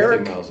 15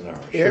 Eric, miles an hour.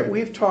 Eric, Sure.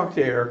 we've talked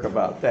to Eric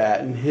about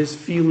that, and his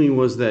feeling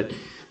was that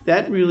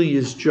really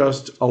is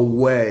just a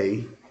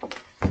way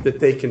that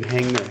they can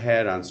hang their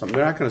hat on something.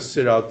 They're not gonna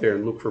sit out there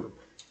and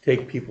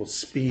take people's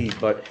speed,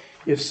 but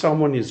if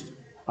someone is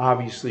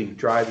obviously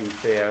driving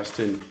fast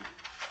and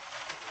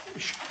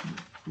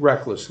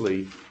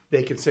recklessly,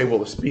 they can say, well,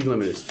 the speed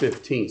limit is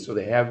 15, so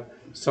they have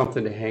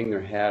something to hang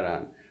their hat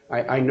on.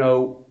 I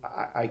know,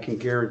 I can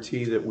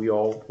guarantee that we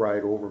all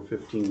ride over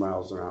 15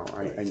 miles an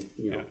hour.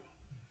 You know.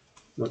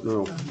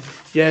 No.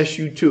 Yes,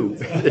 you too.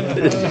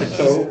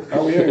 So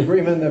are we in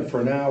agreement that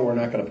for now, we're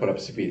not gonna put up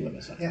speed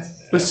limit signs?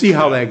 Yes. Let's see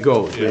how that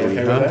goes, maybe, okay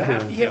with huh?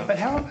 that? Yeah, but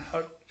how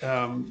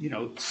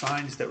about,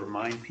 signs that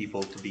remind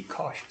people to be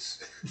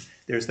cautious?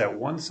 There's that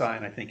one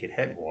sign, I think, at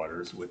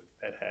Headwaters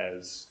that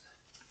has,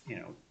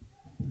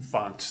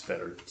 fonts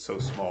that are so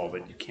small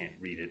that you can't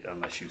read it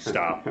unless you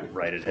stop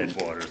right at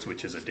Headwaters,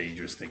 which is a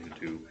dangerous thing to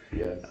do.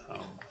 Yes.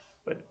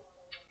 But,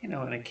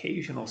 an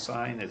occasional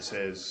sign that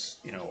says,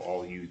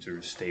 all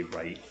users stay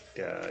right,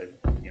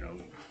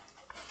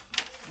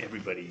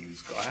 everybody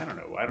use, I don't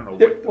know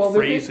what Well, the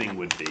there is- phrasing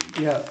would be.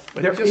 Yeah,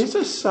 But there just- is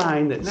a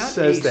sign that Not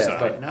says a that, sign,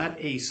 but not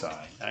a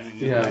sign.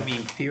 Yeah. I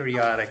mean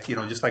periodic,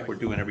 just like we're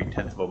doing every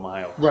 10th of a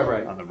mile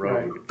Right, on the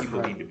road. right, People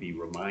right. need to be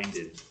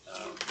reminded.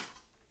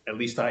 At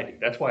least I do.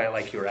 That's why I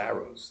like your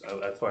arrows.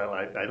 That's why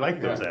I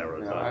like those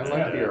arrows. yeah, on I that,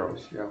 like the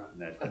arrows, yeah. on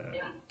that,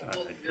 Yeah.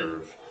 on that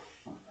curve.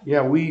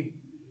 Yeah, the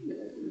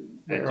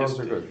That arrows just,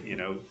 are good.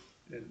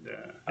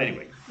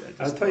 anyway.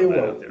 I'll just tell you throw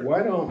that out what, there.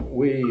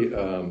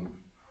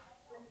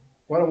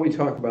 why don't we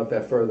talk about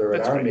that further at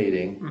That's our great.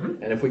 meeting?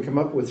 And if we come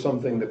up with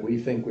something that we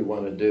think we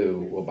want to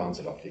do, we'll bounce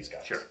it off these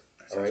guys. Sure.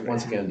 All right,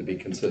 once again, to be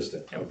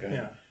consistent, okay?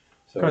 Yeah,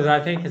 So- because I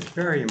think it's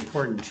very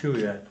important too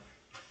that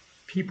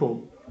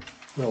people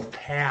will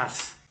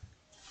pass,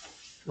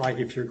 like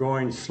if you're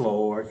going slow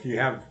or if you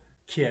have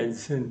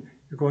kids and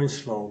you're going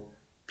slow,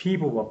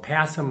 people will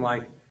pass them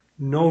like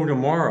no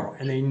tomorrow,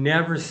 and they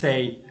never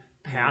say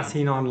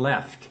passing on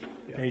left.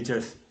 They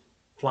just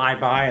fly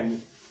by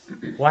and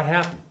what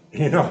happened,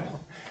 And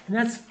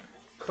that's,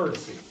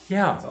 Courtesy.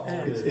 yeah.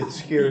 It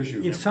scares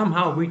you. If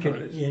somehow we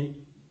could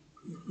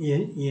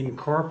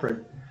incorporate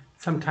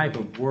some type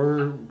of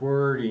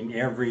wording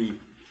every,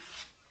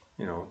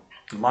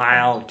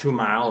 mile, 2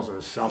 miles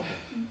or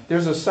something.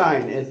 There's a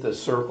sign at the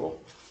Circle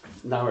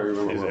Now I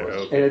remember Is where it there?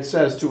 was. Okay. And it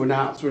says to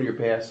announce when you're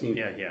passing.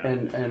 Yeah,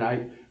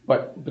 yeah.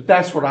 But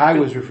that's what I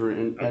was referring,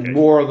 and Okay.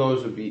 more of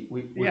those would be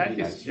Yeah,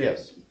 nice,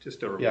 yes.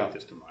 just a, Yeah.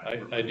 just a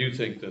minor. I do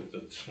think that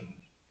that's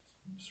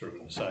sort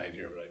of an aside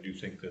here, but I do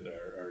think that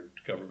our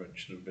government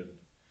should have been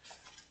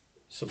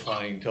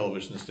supplying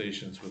television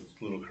stations with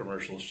little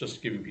commercials,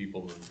 just giving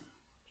people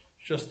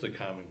just the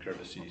common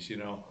courtesies, you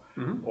know?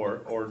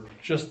 Or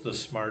just the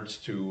smarts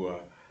to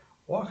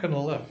walk on the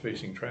left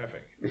facing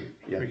traffic.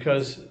 Yeah.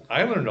 Because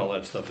I learned all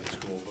that stuff in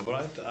school,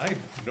 but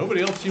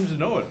nobody else seems to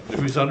know it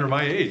who's under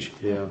my age.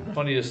 Yeah.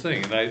 Funniest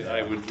thing, and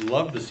I would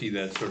love to see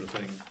that sort of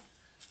thing.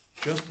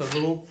 Just a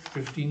little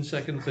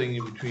 15-second thing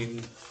in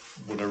between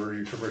whatever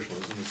your commercial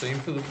is, and the same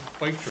for the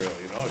bike trail,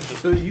 you know, it's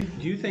just. So do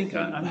you think,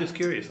 I'm just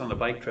curious, on the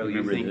bike trail, you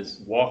Remember think this?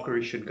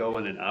 walkers should go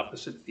in the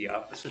opposite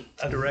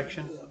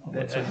direction?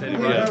 As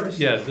anybody Yeah, else?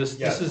 yeah, this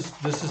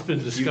has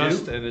been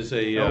discussed and is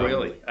a. Oh,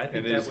 really? I think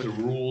And that is the would-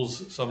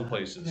 rules some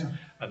places. Yeah.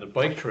 On the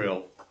bike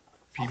trail,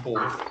 people,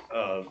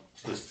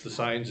 the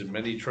signs in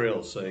many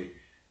trails say,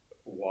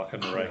 walk on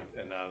the right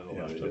and not on the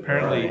left.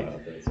 Apparently,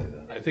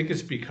 I think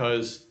it's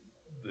because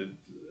the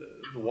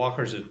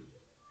walkers at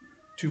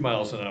 2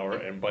 miles an hour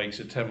and bikes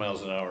at 10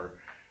 miles an hour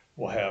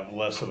will have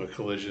less of a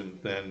collision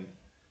than,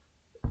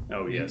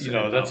 Oh, yes. you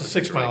know, that's a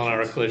 6 mile an hour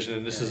directions. collision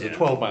and this is a Yeah.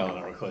 12 mile an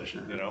hour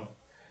collision, you know?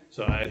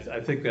 So I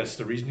think that's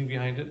the reasoning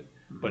behind it,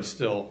 but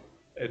still,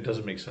 it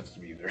doesn't make sense to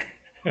me either.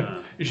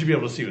 You should be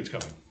able to see what's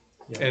coming.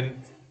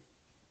 And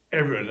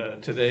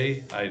everyone,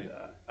 today,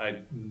 I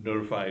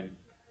notified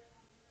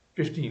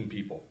 15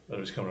 people that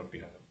was coming up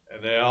behind them,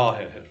 and they all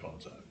had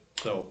headphones on.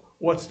 So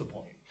what's the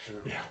point?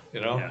 Yeah.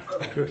 You know? Yeah.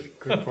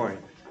 Good point.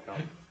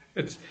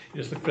 It's,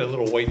 you just look for that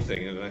little white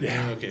thing and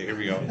then, okay, here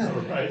we go.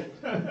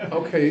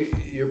 Okay,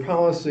 your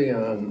policy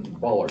on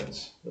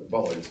bollards.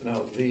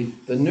 Now, the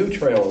new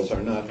trails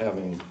are not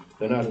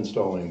they're not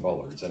installing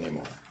bollards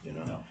anymore, you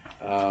know?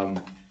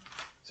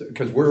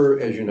 Because we're,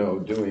 as you know,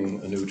 doing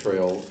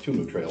two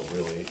new trails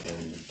really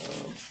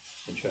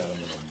in Chatham,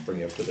 and I'll bring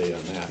you up to date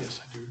on that.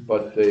 Yes, I do.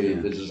 But the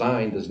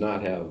design does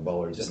not have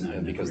bollards, Does not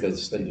and have because real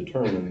it's been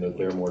determined that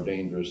they're more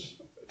dangerous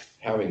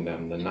having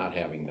them than not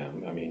having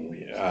them. I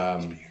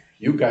mean,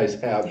 you guys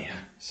have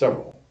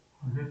several,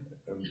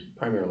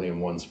 primarily in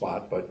one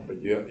spot, but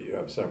you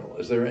have several.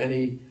 Is there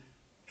any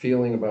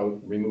feeling about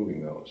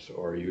removing those,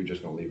 or are you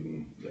just gonna leave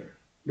them there?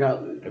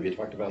 Now, Have you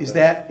talked about is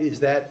that?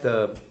 that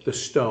the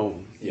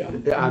stone? Yeah.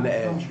 On the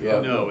edge?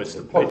 Yeah. No, it's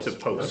a post. The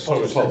post.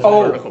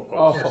 Oh, Vertical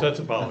post. So that's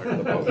a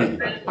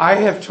bollard. I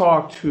have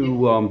talked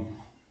to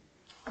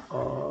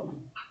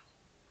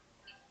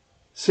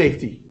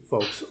safety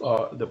folks,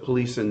 the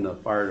police and the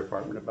fire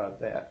department about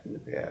that in the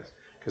past,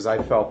 because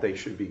I felt they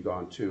should be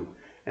gone too.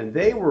 And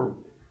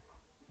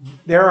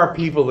there are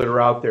people that are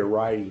out there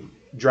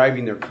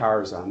driving their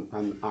cars on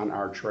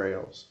our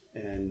trails,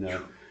 and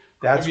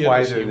that's Have you why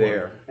ever they're seen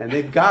there. And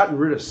they've gotten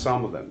rid of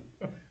some of them,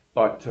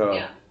 but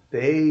Yeah.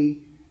 they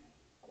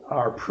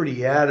are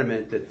pretty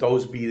adamant that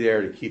those be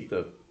there to keep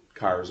the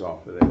cars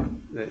off of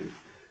them.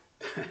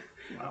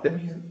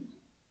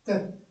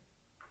 That,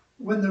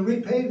 when the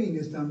repaving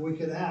is done, we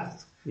could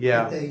ask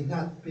Yeah. that they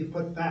not be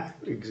put back,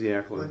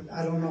 Exactly. but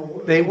I don't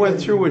know. They went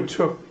through and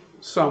took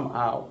some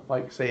out,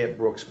 like say at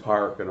Brooks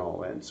Park and all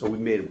that. And so we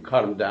made them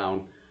cut them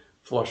down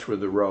flush with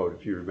the road.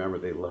 If you remember,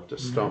 they left a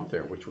stump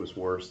there, which was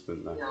worse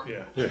than the.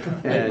 Yeah.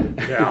 And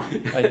Yeah,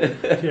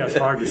 yeah, it's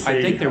hard to see.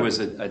 I think there was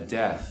a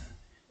death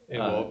In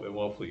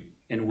Wellfleet.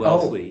 in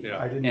Wellfleet. yeah.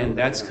 I didn't know And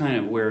that's that. kind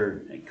of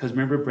where, because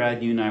remember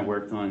Brad, you and I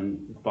worked on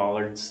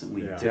bollards, and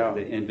we Yeah. took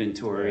the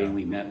inventory, and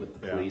we met with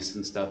the police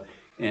and stuff.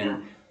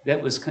 And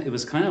it was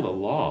kind of a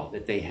law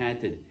that they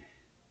had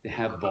to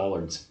have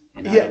bollards.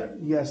 And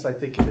yes, I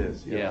think it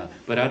is. yeah,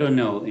 but I don't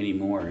know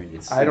anymore.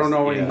 I don't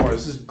know yeah. anymore.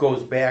 This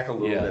goes back a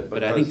little Yeah, bit.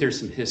 but I think because- there's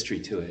some history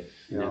to it,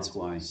 and Yeah. that's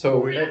why.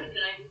 So, Yeah,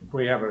 can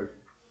We have a,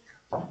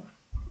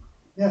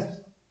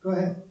 Yes, go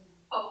ahead.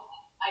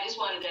 I just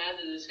wanted to add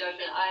to the discussion.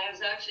 I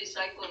was actually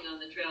cycling on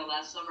the trail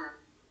last summer,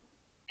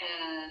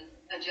 and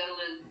a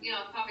gentleman, you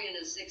know, probably in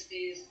his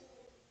 60s,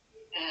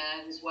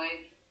 and his wife,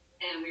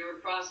 and we were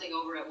crossing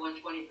over at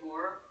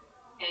 124,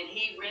 and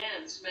he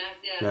ran smack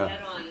dab Yeah.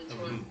 head on into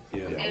him.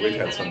 yeah, And we've I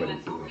had went, somebody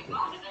oh do my it.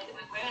 God, and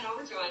I ran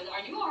over to him, I said,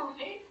 are you all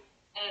right?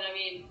 And I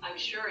mean, I'm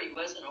sure he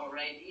wasn't all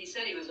right. He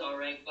said he was all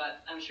right,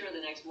 but I'm sure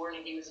the next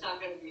morning he was not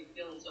going to be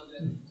feeling so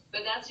good.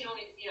 But that's the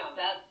only, you know,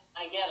 that,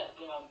 I get it,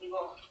 you know,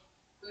 people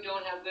who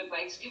don't have good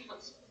bike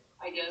skills,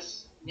 I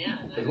guess,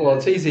 yeah. Well,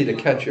 it's easy to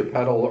catch your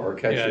pedal or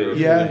catch Yeah, your.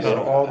 yes, you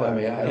know, all that.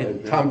 I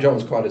mean, Tom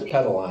Jones caught his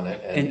pedal on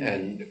it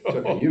and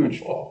took a huge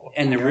fall.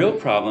 And the real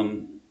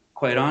problem,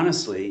 quite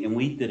honestly, and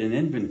we did an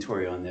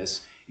inventory on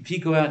this, if you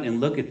go out and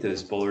look at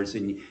those bollards,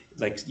 and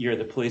like you're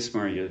the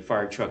policeman or you're the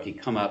fire truck, you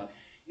come up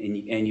and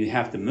you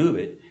have to move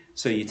it,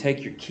 so you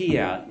take your key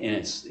out and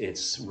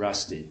it's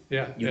rusted.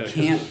 Yeah, You yeah, 'cause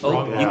can't it's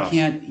wrong open, you house.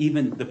 can't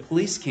even, the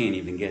police can't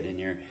even get in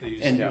there. They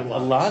use And steel a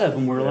locks. lot of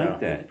them were Yeah. like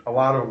that. A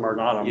lot of them are. a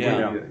lot of them, Yeah.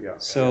 yeah. Yeah. Well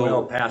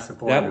So past the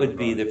point that of, would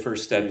be the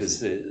first step,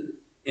 is the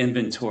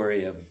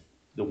inventory of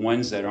the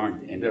ones that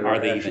aren't, and That are are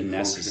they actually even functioning,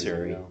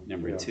 necessary, yeah,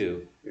 number yeah.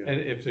 two.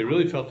 And if they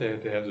really felt they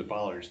had to have the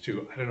bollards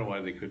too, I don't know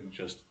why they couldn't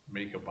just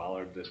make a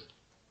bollard that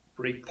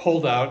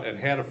pulled out and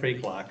had a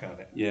fake lock on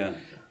it. Yeah,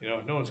 You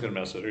know, no one's gonna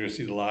mess with it, they're gonna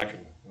see the lock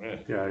and,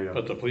 Yeah, yeah.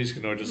 but the police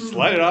can know, just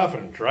slide it off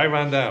and drive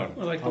on down.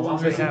 Well, like How the long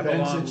ones they has it have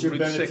been along since you've Route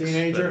been a 6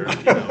 teenager?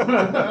 that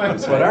are,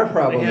 But our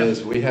problem They have-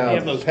 is we they have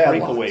have those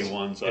padlocks. breakaway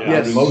ones.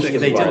 Yes, most of the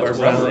they do, bollards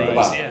are around the rubberized.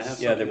 box. Yeah,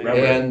 Yeah, they're something.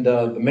 rubber. And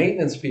the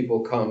maintenance people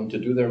come to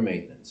do their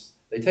maintenance.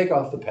 They take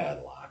off the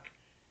padlock,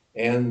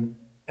 and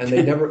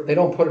they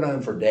don't put it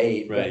on for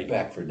days, Right.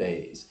 back for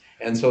days.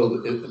 And so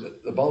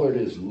the bollard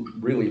is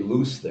really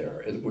loose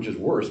there, which is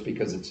worse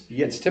because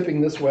it's tipping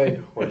this way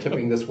or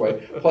tipping this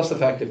way. Plus the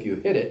fact if you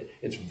hit it,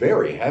 it's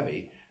very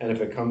heavy, and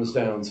if it comes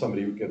down,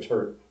 somebody gets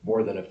hurt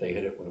more than if they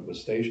hit it when it was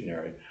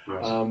stationary.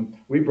 Yes.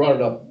 I brought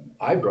it up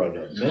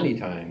many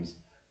times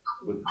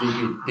with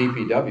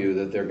DPW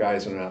that their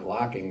guys are not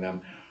locking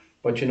them.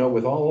 But you know,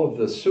 with all of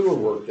the sewer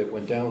work that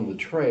went down the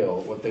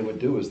trail, what they would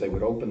do is they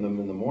would open them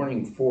in the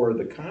morning for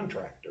the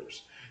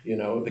contractors, you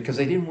know, because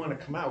they didn't want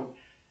to come out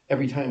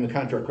every time the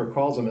contractor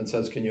calls them and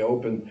says, can you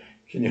open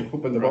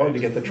the bollard to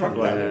get the truck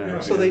Right, out? yeah,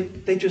 So yeah.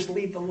 they just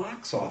leave the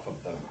locks off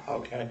of them,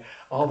 okay,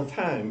 all the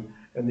time,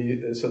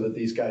 and so that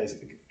these guys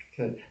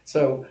can.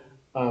 So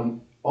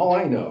all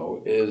I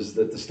know is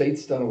that the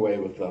state's done away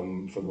with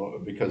them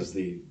because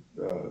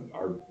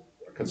our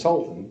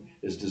consultant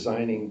is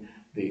designing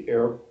the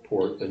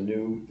airport, the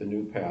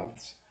new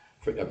paths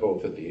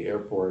both at the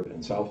airport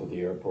and south of the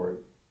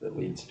airport that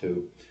leads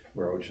to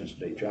where Ocean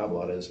State Job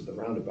Lot is at the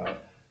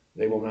roundabout.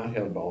 They will not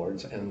have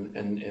bollards, and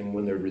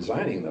when they're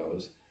designing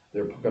those,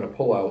 they're going to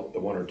pull out the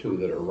one or two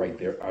that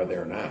are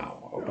there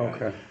now.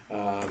 Okay.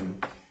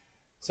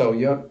 So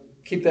you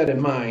keep that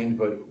in mind,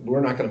 but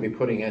we're not going to be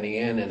putting any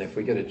in, and if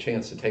we get a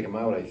chance to take them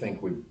out, I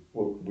think we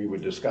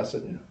would discuss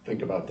it and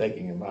think about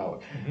taking them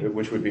out,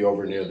 which would be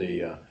over near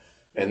the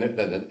and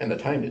the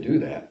time to do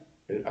that.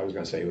 I was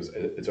going to say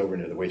it's over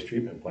near the waste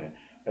treatment plant,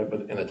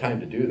 but the time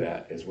to do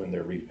that is when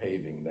they're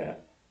repaving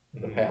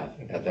the path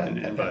at that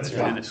And by the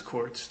spot. tennis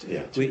courts.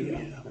 too.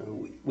 Yeah.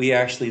 We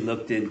actually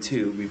looked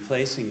into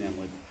replacing them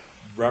with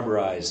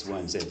rubberized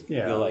ones that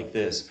go like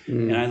this.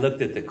 And I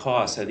looked at the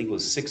cost, I think it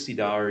was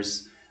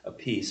 $60 a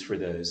piece for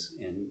those,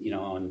 and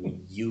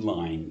on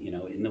Uline,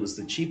 and it was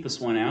the cheapest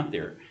one out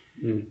there.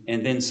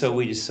 And then so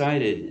we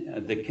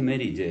decided, the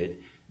committee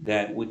did,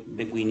 that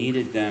we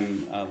needed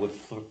them with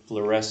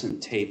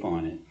fluorescent tape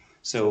on it.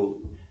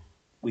 So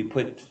we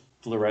put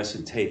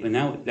fluorescent tape, and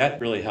that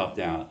really helped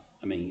out.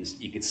 I mean,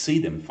 you could see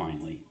them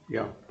finally.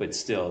 Yeah. But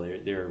still,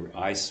 they're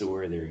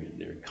eyesore.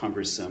 They're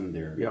cumbersome.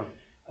 They're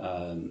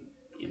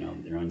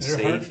they're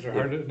unsafe. They're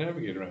hard to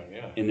navigate around,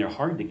 yeah. And they're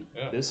hard to.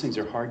 Yeah. Those things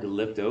are hard to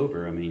lift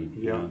over. I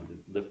mean,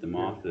 lift them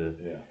off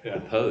the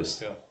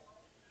post. Yeah.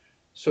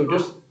 So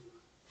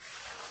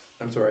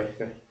I'm sorry.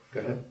 Go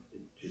ahead.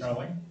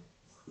 Charlene?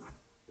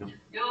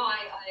 No,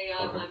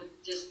 I'm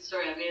just,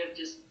 sorry, I may have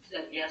just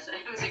said yes,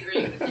 I was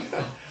agreeing with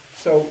you.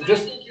 So But I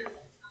just think you're-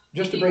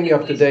 to bring you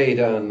up to date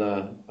on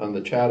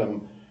the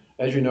Chatham,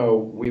 as you know,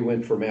 we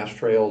went for mass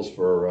trails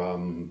for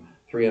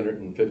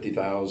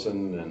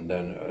 $350,000, and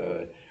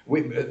then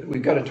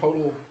we've got a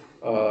total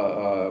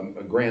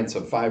grants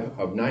of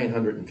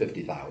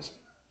 $950,000.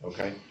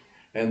 Okay,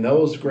 and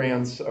those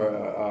grants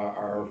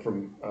are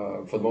from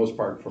for the most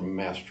part from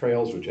Mass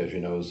Trails, which, as you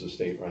know, is a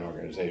state-run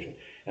organization,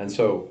 and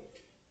so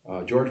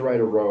George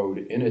Ryder Road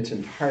in its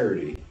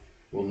entirety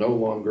will no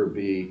longer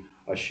be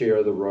a share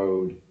of the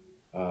road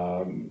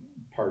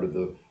part of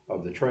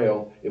the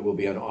trail. It will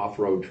be an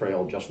off-road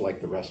trail, just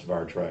like the rest of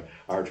our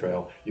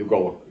trail. You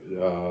go.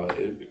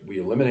 We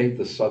eliminate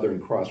the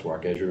southern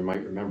crosswalk. As you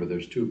might remember,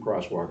 there's two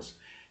crosswalks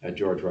at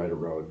George Ryder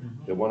Road.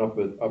 The one up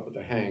at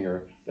the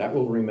hangar, that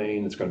will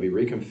remain. It's going to be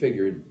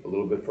reconfigured a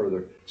little bit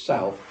farther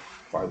south,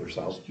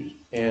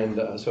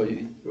 and so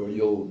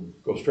you'll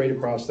go straight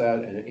across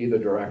that in either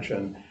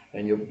direction,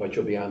 but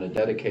you'll be on a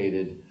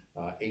dedicated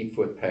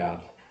 8-foot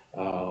path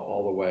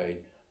all the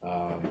way.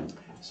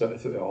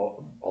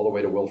 All the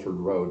way to Wilford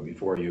Road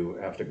before you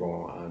have to go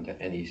on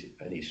to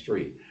any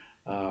street.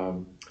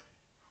 And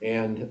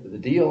the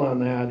deal on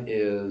that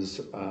is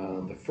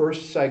the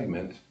first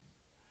segment,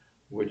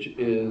 which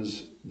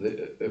is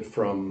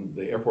from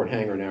the airport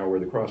hangar now where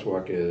the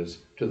crosswalk is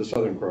to the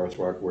southern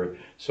crosswalk,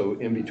 so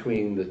in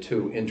between the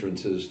two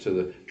entrances to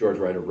the George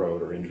Ryder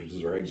Road, or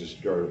entrances or exits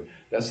to George Ryder.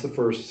 That's the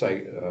first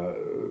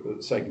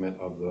segment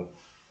of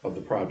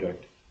the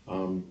project.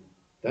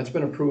 That's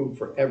been approved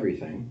for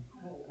everything.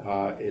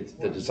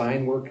 The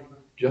design work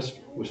just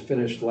was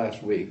finished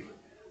last week.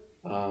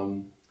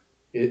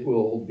 It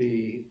will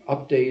be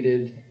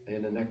updated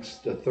in the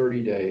next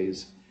 30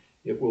 days.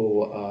 It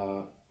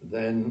will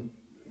then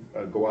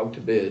go out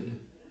to bid.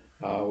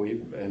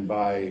 And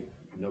by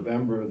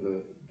November,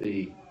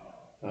 the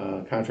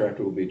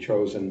contractor will be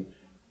chosen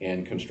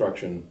and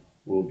construction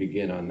will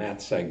begin on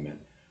that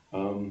segment.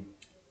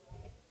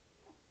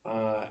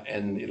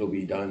 And it'll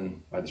be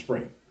done by the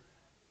spring.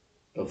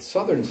 The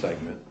southern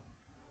segment,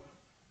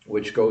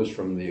 which goes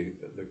from the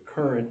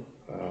current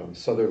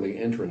southerly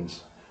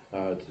entrance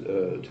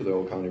to the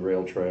Old County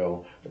Rail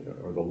Trail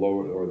or the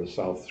lower or the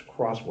south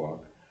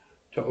crosswalk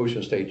to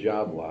Ocean State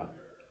Job Lot.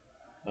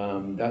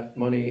 That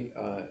money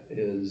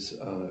is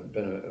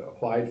been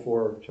applied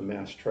for to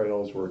Mass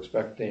Trails. We're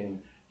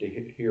expecting to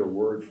hear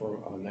word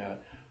on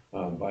that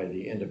by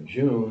the end of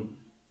June.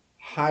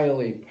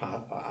 Highly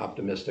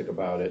optimistic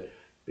about it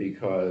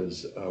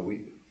because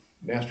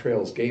Mass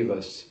Trails gave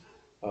us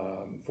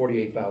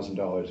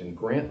 $48,000 in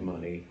grant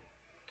money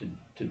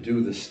to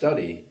do the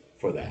study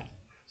for that.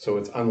 So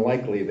it's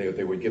unlikely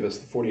they would give us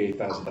the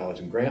 $48,000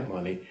 in grant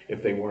money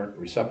if they weren't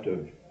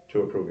receptive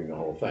to approving the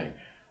whole thing.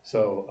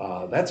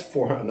 So that's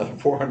another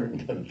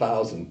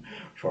 $410,000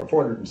 or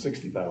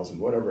 $460,000,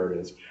 whatever it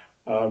is.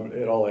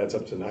 It all adds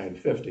up to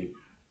 $950.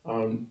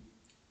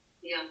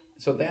 Yeah.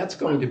 So that's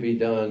going to be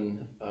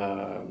done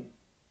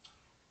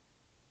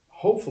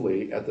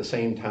hopefully at the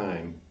same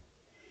time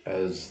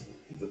as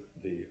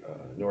the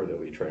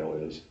Northerly Trail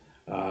is,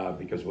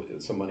 because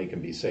some money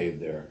can be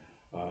saved there.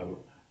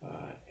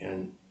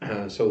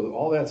 So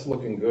all that's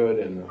looking good,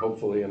 and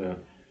hopefully in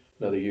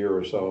another year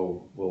or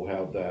so we'll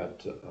have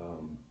that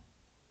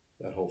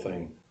that whole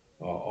thing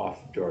off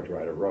George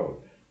Ryder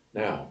Road.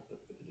 Now,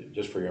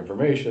 just for your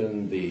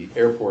information, the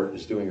airport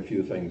is doing a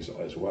few things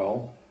as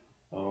well.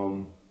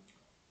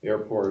 The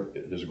airport,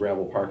 there's a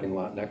gravel parking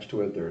lot next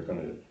to it. They're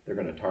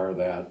gonna tar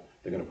that.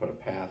 They're gonna put a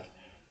path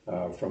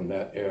from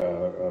that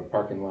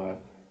parking lot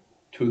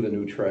to the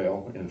new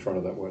trail in front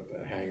of the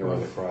hangar or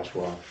the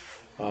crosswalk.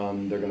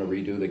 They're gonna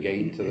redo the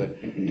gate to the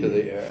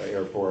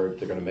airport.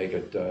 They're gonna make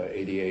it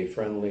ADA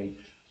friendly.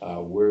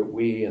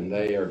 We and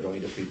they are going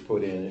to be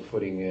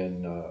putting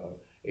in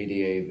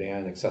ADA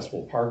van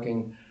accessible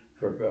parking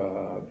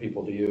for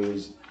people to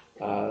use.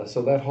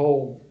 So that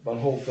whole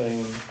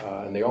thing,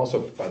 and they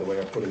also, by the way,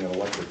 are putting in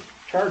electric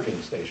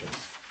charging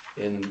stations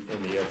in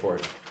the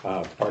airport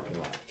parking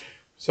lot.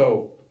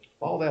 So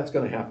all that's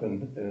going to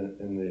happen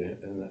in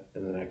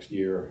the next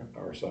year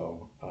or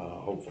so,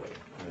 hopefully.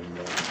 And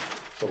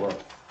so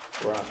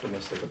we're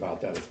optimistic about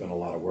that. It's been a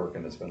lot of work,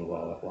 and it's been a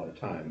lot of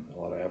time, a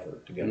lot of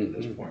effort to get to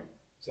this point.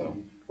 So,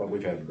 but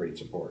we've had great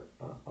support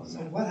on So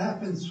that. what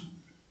happens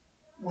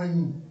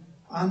when,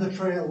 on the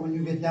trail, when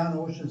you get down to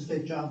Ocean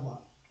State Job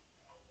Lot?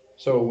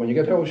 So when you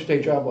get to Ocean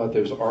State Job Lot,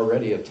 there's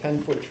already a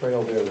 10-foot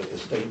trail there that the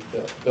state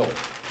built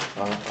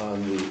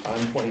on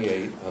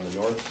 28, on the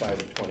north side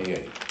of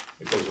 28.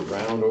 It goes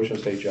around Ocean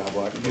State Job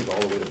Lot and goes all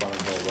the way to Barn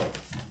Hill Road.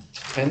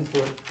 It's 10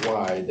 foot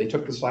wide. They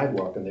took the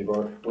sidewalk and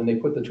when they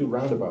put the two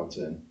roundabouts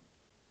in,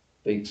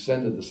 they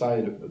extended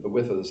the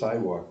width of the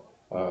sidewalk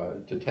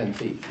to 10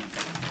 feet.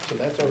 So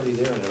that's already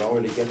there, and it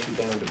already gets you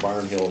down to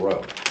Barn Hill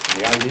Road.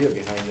 And the idea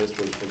behind this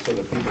was so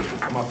that people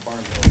could come up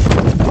Barn Hill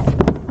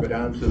Road, go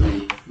down to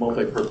the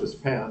multi-purpose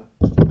path.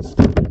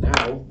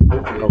 Now,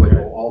 hopefully, they'll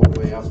go all the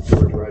way up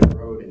George Ryder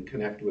Road and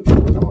connect with the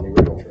Old County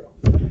Rail Trail.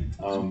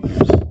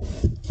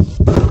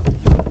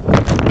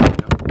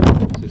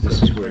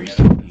 This is where he's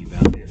talking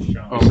about the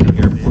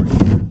airport.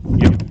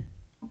 Yep.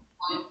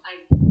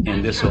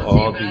 And this will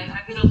all be.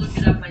 I'm gonna look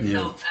it up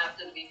myself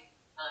after the meeting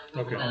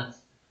on Google Maps.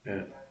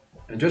 Yeah.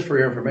 And just for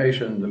your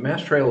information, the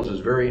Mass Trails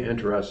is very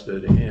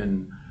interested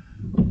in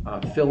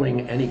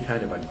filling any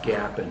kind of a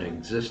gap in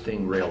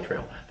existing rail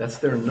trail. That's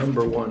their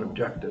number one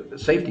objective.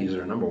 Safety is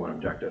their number one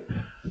objective,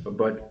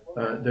 but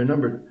their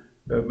number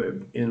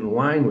in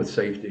line with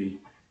safety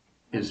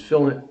is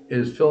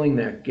filling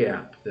that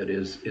gap that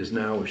is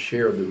now a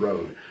share of the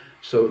road.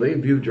 So they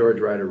view George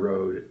Ryder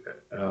Road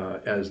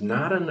as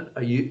not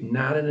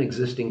an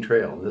existing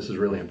trail. And this is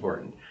really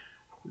important.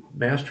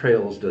 Mass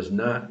Trails does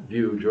not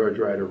view George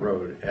Ryder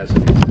Road as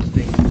an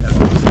existing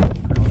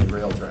county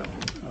rail trail.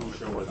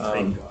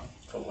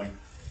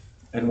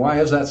 And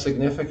why is that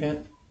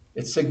significant?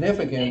 It's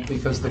significant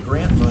because the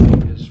grant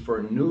money is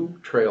for new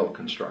trail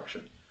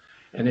construction.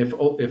 And if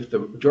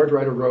the George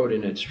Ryder Road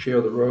in its share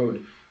of the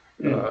road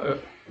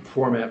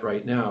format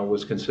right now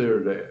was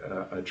considered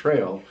a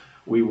trail,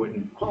 we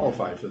wouldn't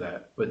qualify for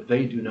that. But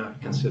they do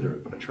not consider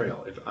it a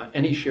trail. If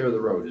any share of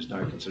the road is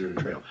not considered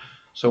a trail.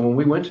 So when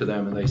we went to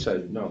them and they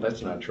said, no,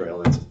 that's not a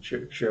trail, that's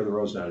share of the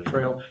road's not a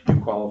trail, you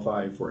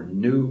qualify for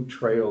new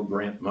trail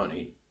grant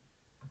money.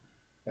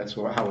 That's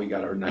how we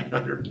got our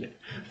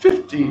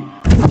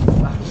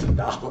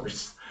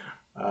 $950,000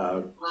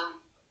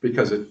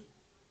 because it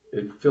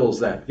fills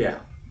that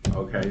gap.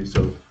 Okay,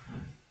 so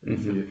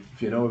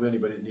if you know of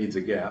anybody that needs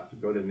a gap,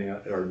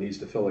 or needs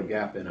to fill a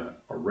gap in a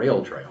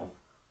rail trail,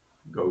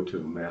 go to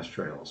Mass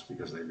Trails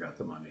because they've got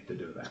the money to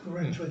do that. Go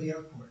right to the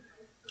airport.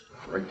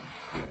 Right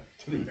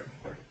to the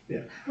airport.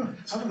 Yeah.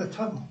 How about a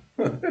tunnel?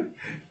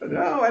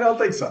 No, I don't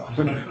think so.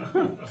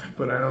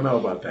 But I don't know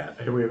about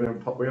that. We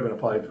haven't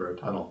applied for a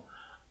tunnel.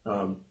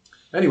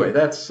 Anyway,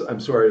 I'm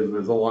sorry,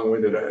 there's a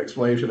long-winded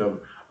explanation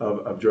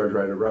of George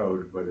Ryder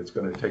Road, but it's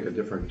going to take a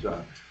different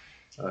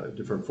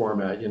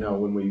format. You know,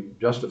 when we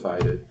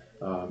justified it,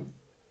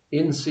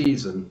 in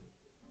season,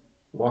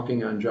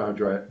 walking on George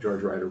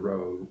Ryder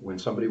Road, when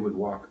somebody would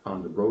walk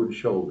on the road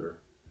shoulder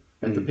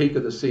at the peak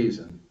of the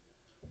season,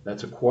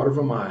 that's a quarter of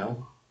a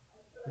mile.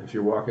 If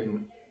you're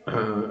walking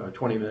a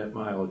 20-minute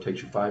mile, it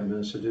takes you 5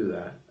 minutes to do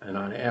that, and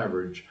on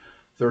average,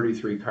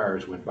 33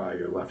 cars went by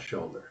your left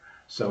shoulder.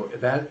 So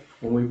that,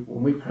 when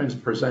we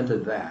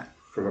presented that,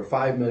 for a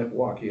 5-minute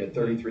walk, you had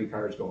 33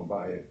 cars going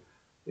by.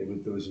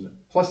 There was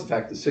plus the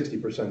fact that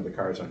 60% of the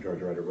cars on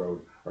George Ryder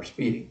Road are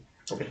speeding,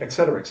 okay, et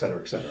cetera, et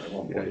cetera, et cetera. I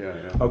won't bore you.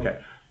 Okay,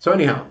 so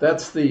anyhow,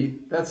 that's the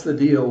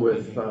deal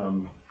with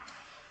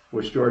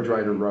George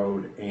Ryder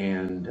Road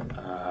and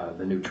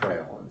the new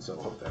trail, and so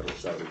I hope that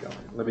was going.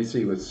 Let me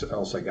see what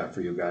else I got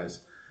for you guys.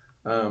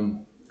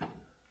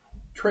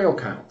 Trail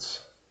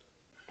counts.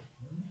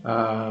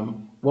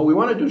 Well, we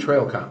want to do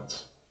trail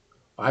counts.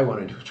 I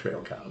want to do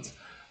trail counts.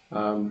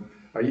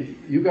 Are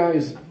you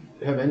guys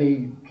have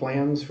any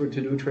plans to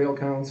do trail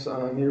counts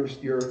on your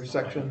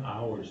section?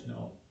 Ours,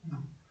 no.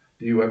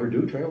 Do you ever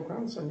do trail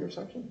counts on your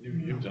section?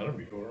 You've done it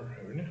before,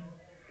 haven't you?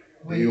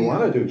 Do you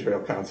want to do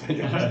trail counts on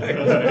your section?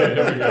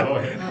 There we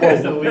go.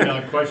 That's the lead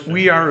on question.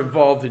 We are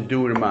involved in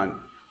doing them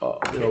on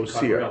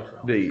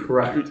the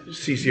Correct.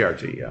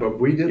 CCRT. Yeah. But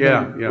we did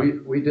Yeah, them. yeah.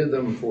 We did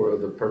them for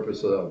the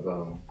purpose of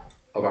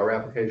our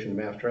application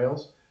to Mass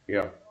Trails.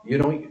 Yeah. You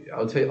don't.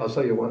 I'll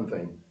tell you one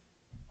thing.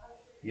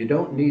 You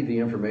don't need the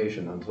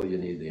information until you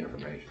need the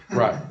information.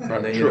 Right.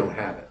 And then you True. don't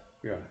have it.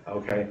 Yeah.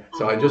 Okay.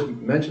 So I just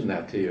mentioned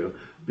that to you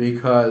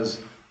because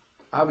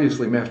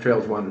obviously Mass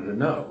Trails wanted to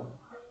know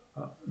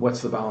what's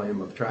the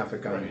volume of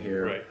traffic on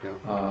here. Right.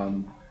 Yeah.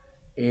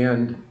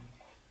 And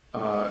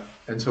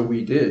so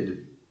we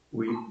did.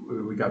 We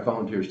got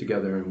volunteers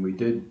together and we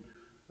did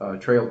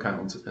trail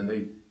counts, and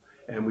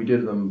we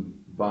did them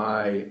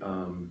by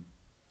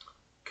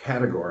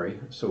category.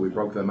 So we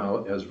broke them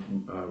out as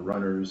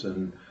runners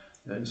and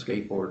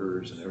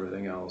skateboarders and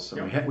everything else.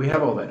 And we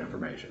have all that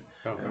information.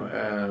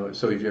 Okay.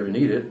 So if you ever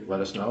need it,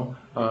 let us know.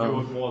 You do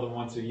it more than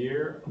once a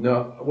year?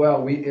 No,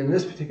 well, in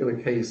this particular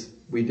case,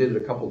 we did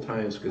it a couple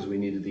times because we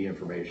needed the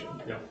information.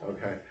 Yeah.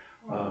 Okay.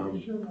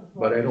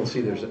 But I don't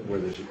see where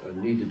there's a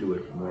need to do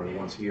it more than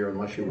once a year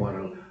unless you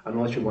want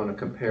to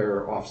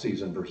compare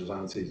off-season versus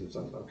on-season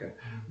something. Okay.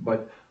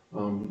 But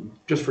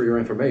just for your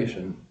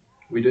information,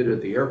 we did it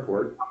at the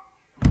airport,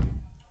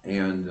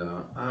 and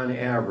on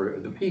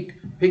average, the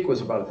peak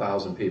was about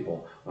 1,000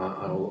 people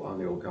on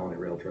the Old Colony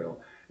Rail Trail,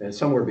 and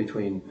somewhere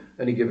between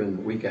any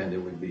given weekend, it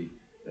would be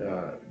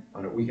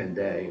on a weekend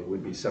day, it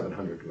would be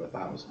 700 to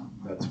 1,000.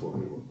 That's what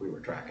we were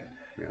tracking.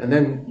 Yeah. And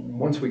then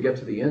once we get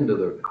to the end of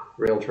the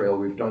rail trail,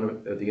 we've done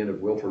it at the end of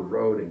Wilford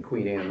Road and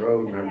Queen Anne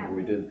Road. Remember,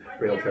 we did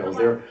rail trails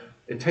there.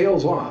 It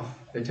tails off.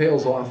 It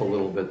tails off a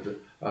little bit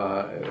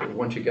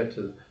once you get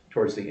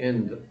towards the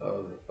end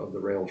of the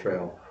rail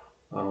trail.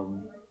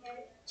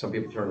 Some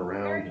people turn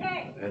around,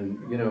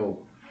 and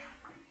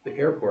the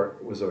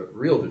airport was a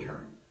real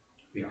deterrent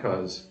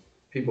because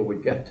people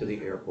would get to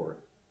the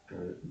airport.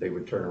 They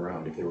would turn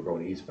around if they were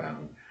going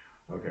eastbound,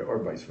 okay,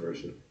 or vice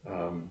versa,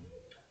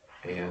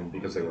 and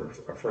because they were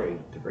afraid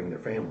to bring their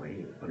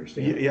family,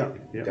 understand? Yeah.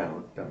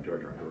 Down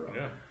George Ryder Road.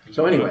 Yeah.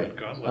 So anyway,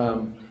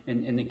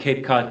 And the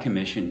Cape Cod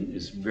Commission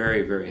is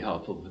very, very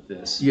helpful with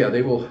this. yeah,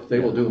 they will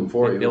do them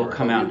for you. They'll or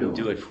come help out you and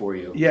do it for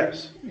you.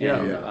 Yes. Yeah.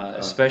 And, Yeah.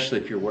 especially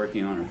if you're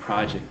working on a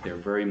project, they're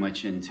very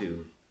much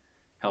into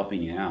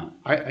helping you out.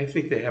 I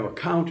think they have a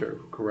counter,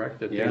 correct,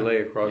 that they Yeah. lay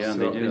across, Yeah,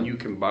 they do. and you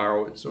can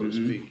borrow it, so to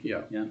speak.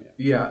 Yeah. Yeah.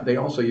 Yeah, they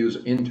also use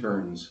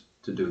interns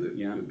to do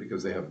Yeah.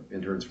 because they have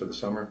interns for the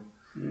summer,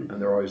 and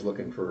they're always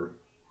looking for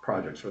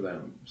projects for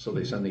them. So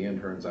they send the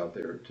interns out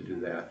there to do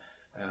that,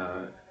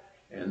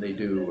 and they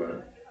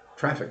do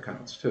traffic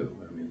counts too.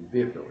 I mean,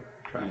 vehicle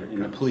traffic And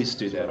the counts. police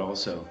do that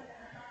also.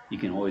 You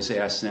can always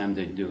ask them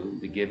to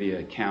give you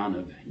a count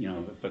of,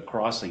 a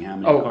crossing, how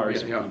many Oh,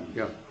 cars are yeah, coming.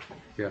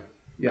 yeah.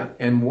 Yeah,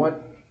 and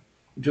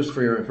just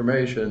for your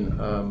information,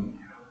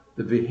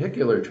 the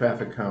vehicular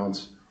traffic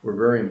counts were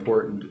very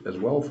important as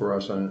well for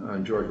us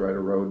on George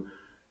Ryder Road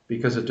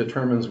because it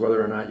determines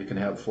whether or not you can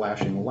have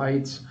flashing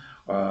lights.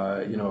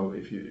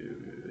 If you,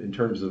 in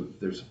terms of,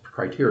 there's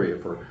criteria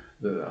for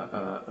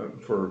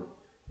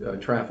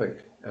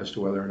traffic as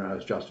to whether or not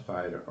it's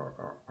justified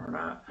or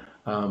not.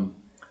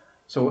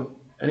 So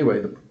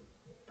anyway, the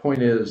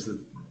point is that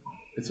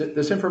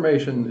this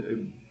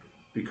information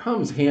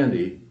becomes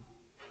handy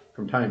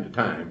from time to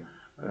time.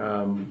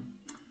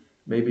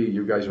 Maybe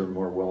you guys are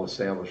more well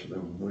established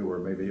than we were.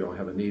 Maybe you don't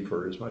have a need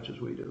for it as much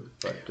as we do.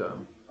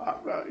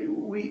 But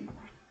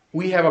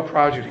We have a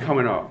project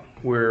coming up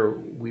where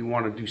we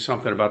want to do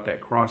something about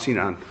that crossing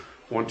on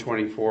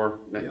 124.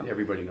 Yeah.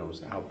 Everybody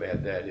knows how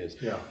bad that is.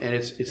 Yeah. And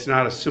it's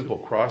not a simple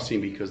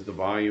crossing because the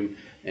volume,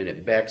 and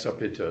it backs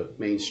up into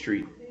Main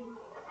Street,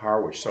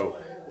 Harwich. So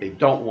they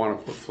don't want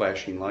to put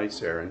flashing lights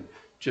there. And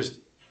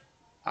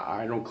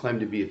I don't claim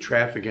to be a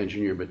traffic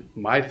engineer, but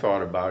my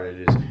thought about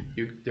it is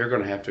they're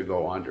going to have to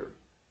go under.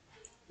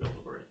 Build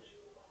a bridge,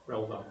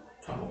 build a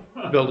tunnel.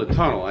 Build a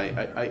tunnel.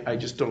 I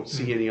just don't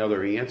see any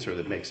other answer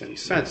that makes any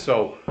sense.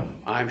 So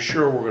I'm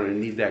sure we're going to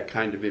need that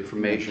kind of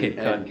information. Cape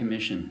Cod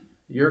Commission.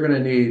 you're going to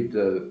need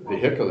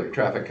vehicular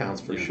traffic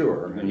counts for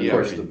sure. And of Yeah.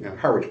 course, the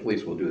Harwich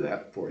Police will do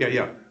that for you.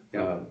 Yeah.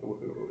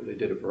 They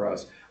did it for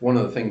us. One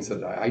of the things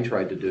that I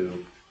tried to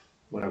do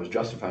when I was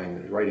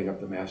justifying writing up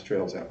the Mass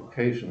Trails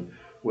application,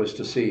 was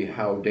to see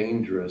how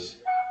dangerous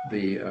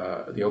the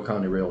Oak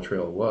County Rail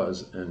Trail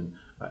was, and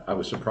I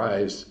was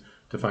surprised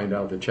to find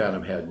out that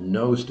Chatham had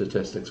no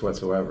statistics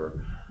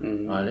whatsoever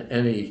on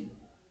any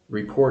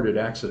reported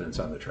accidents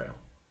on the trail.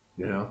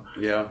 You know?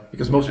 Yeah.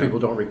 Because most people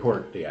don't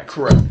report the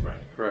accidents.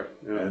 Correct.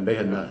 Yeah. And they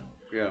had none.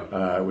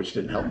 Yeah. Which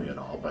didn't help me at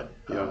all, but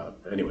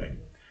anyway.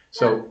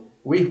 So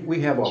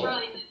we have all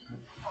that. Charlie,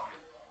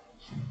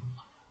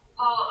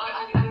 Paul,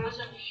 I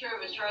wasn't sure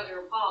if it was Charlie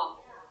or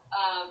Paul.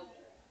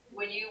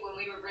 When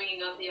we were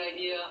bringing up the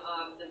idea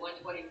of the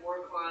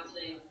 124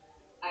 crossing,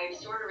 I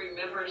sort of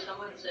remember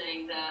someone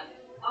saying that,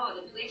 oh,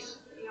 the police,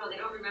 they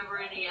don't remember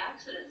any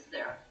accidents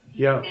there.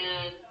 Yeah.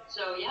 And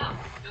so,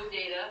 no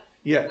data.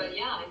 Yeah. But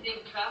I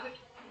think traffic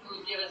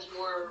would give us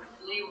more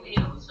leeway,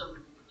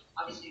 some,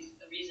 obviously,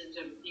 a reason to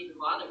even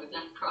bother with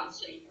that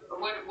crossing. Or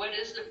what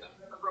is the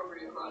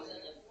appropriate crossing?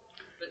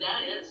 But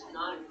that is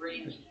not a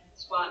great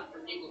spot for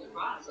people to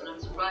cross, and I'm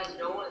surprised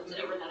no one's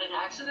ever had an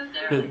accident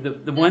there.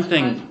 The one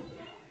thing,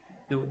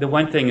 the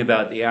one thing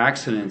about the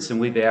accidents, and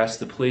we've asked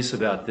the police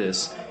about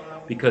this,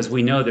 because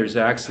we know there's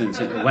accidents.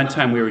 At one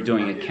time we were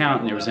doing a count,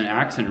 and there was an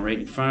accident right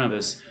in front of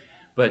us.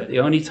 But the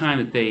only time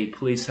that the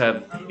police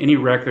have any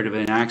record of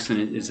an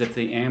accident is if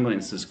the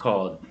ambulance is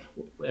called.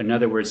 In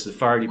other words, the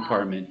fire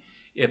department.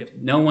 If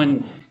no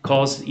one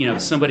calls,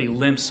 if somebody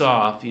limps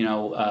off,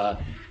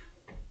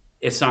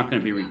 it's not going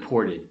to be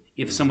reported.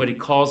 If somebody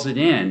calls it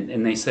in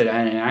and they said I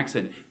had an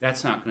accident,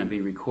 that's not going to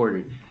be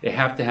recorded. They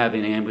have to have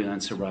an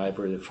ambulance arrive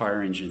or the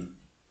fire engine.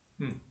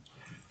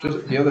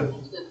 Just the other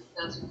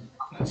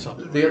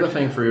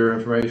thing for your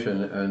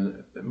information,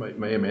 and it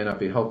may or may not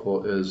be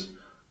helpful, is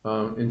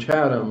in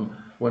Chatham,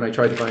 when I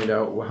tried to find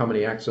out how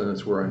many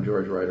accidents were on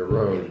George Ryder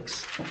Road,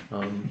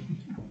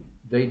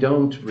 they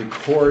don't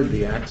record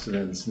the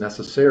accidents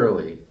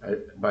necessarily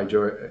by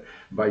George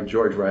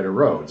Ryder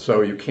Road.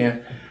 So you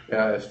can't,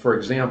 for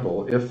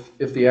example,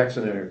 if the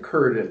accident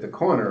occurred at the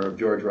corner of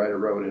George Ryder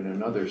Road in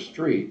another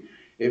street,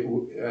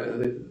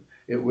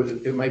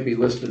 it might be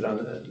listed on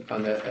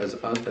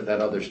that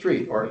other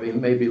street, or it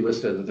may be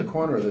listed at the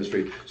corner of the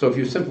street. So if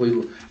you simply,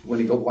 when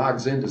he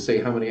logs in to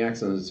say how many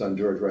accidents on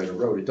George Ryder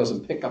Road, it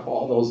doesn't pick up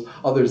all those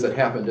others that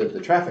happened at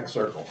the traffic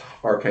circle,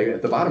 or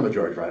at the bottom of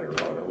George Ryder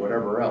Road, or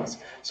whatever else.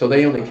 So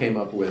they only came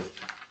up with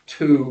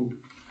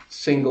 2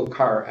 single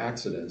car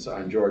accidents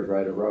on George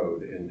Ryder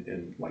Road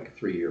in like a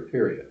 3-year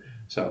period.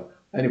 So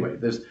anyway,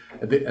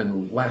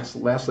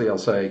 lastly I'll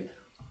say,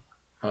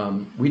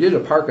 we did a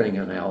parking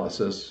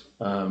analysis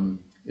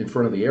in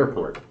front of the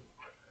airport.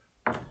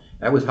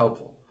 That was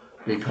helpful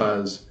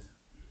because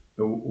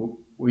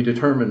we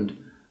determined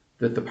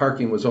that the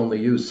parking was only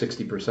used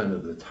 60%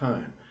 of the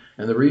time.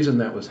 And the reason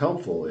that was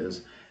helpful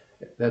is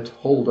that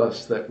told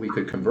us that we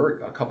could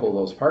convert a couple of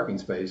those parking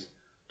spaces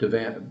to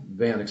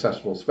van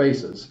accessible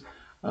spaces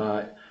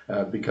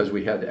because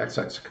we had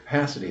excess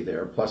capacity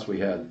there. Plus we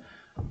had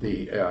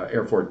the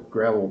airport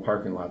gravel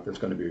parking lot that's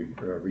going to be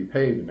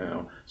repaved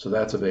now, so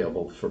that's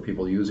available for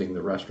people using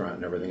the restaurant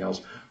and everything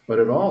else. But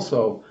it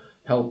also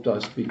helped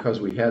us because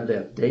we had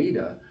that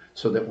data,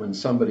 so that when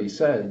somebody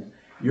said,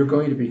 you're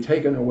going to be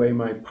taking away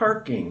my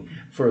parking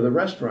for the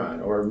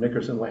restaurant, or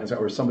Nickerson Lands,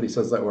 or somebody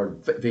says that, or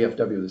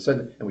VFW that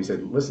said, and we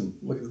said, listen,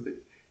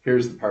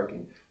 here's the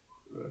parking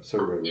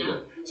survey we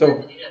did.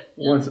 So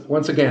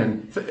once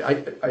again,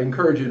 I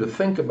encourage you to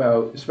think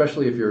about,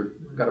 especially if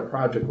you've got a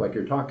project like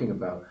you're talking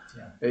about,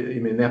 I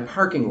mean, that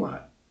parking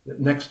lot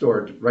next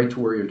door, right to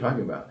where you're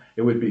talking about,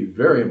 it would be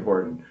very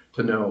important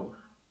to know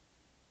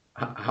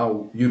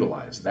how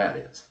utilized that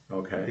is,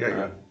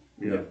 okay?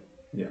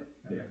 Yeah.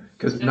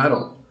 Because not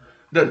only...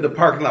 The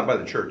parking lot by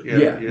the church.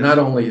 Not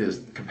only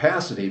is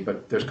capacity,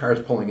 but there's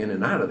cars pulling in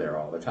and out of there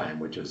all the time,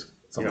 which is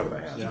something of a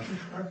hazard.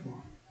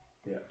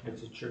 Yeah,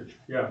 it's a church.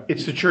 Yeah.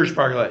 It's the church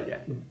parking lot. Yeah.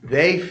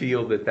 They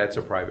feel that that's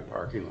a private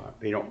parking lot.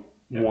 They don't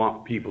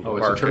want people to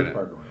park it's a church in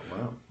parking lot.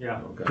 Wow.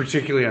 Yeah. Okay.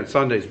 particularly on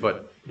Sundays,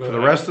 but for the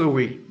rest of the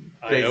week,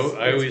 I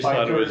always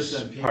thought it was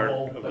Bikers and part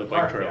people of the that bike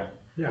park trail.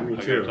 Yeah, me I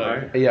too.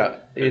 gotta tell you. yeah,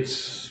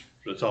 it's,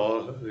 That's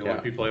all, the Yeah.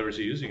 only people I ever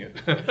see using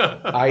it.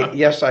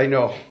 yes, I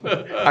know.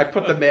 I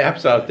put the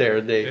maps out there.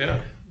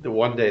 Yeah. The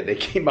one day they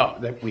came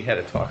out that we had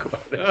to talk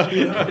about it.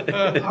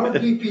 Our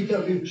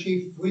DPW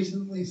chief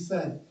recently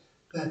said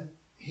that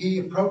he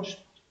approached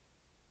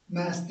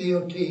Mass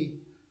DOT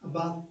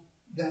about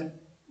that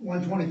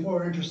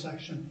 124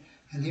 intersection,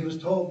 and he was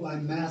told by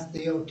Mass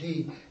DOT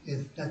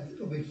is that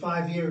it'll be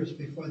 5 years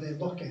before they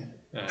look at it.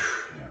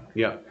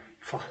 Yeah.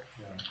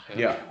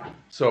 Yeah.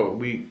 So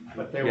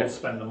But they will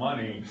spend the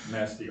money,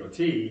 Mass DOT,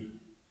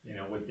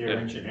 with their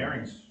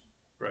engineering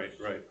Right.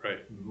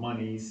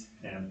 monies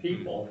and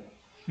people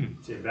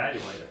to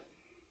evaluate it.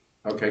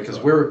 Okay, because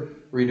we're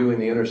redoing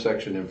the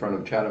intersection in front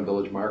of Chatham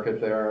Village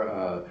Market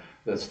there.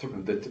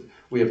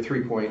 We have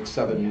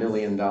 $3.7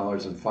 million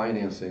in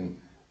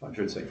financing, I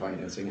should say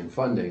financing and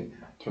funding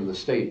from the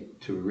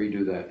state to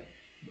redo that,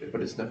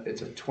 but it's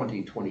a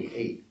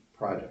 2028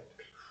 project.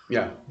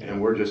 yeah. And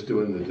we're just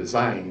doing the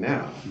design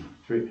now,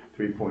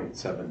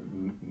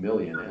 3.7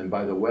 million. And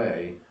by the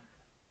way,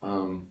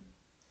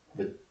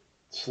 the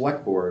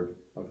select board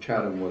of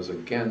Chatham was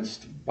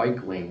against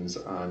bike lanes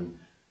on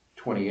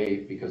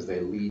 28 because they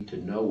lead to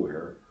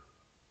nowhere.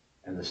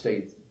 And the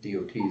state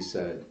DOT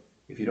said,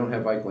 if you don't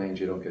have bike lanes,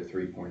 you don't get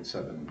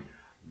 3.7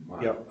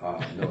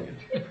 million.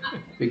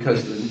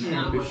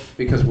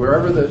 Because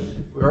wherever the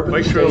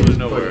Bike state trails is is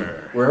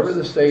nowhere. wherever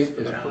the state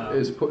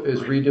is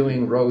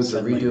redoing roads or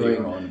Suddenly they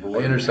were on redoing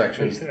board.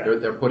 intersections,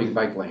 they're putting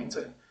bike lanes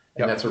in. Yep.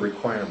 And that's a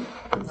requirement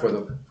for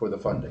the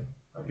funding.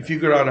 If you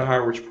go down to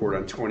Harwich Port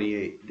on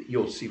 28,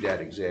 you'll see that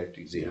exact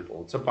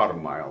example. It's about a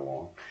mile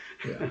long.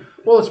 Yeah.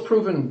 Well, it's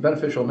proven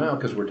beneficial now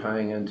because we're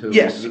tying into.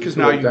 Yes, because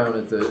now you're down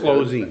at the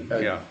closing,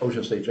 at yeah.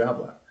 Ocean State Job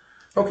Lot.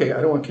 Okay,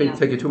 I don't want to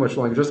take you too much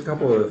longer. Just a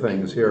couple of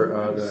things here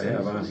that I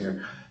have on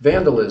here.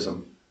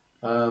 Vandalism.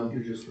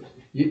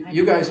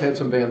 You guys had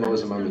some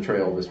vandalism on the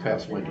trail this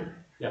past winter.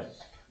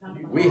 Yes.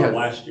 We had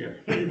Last year.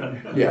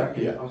 Yeah,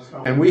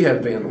 and we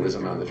had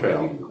vandalism on the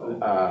trail.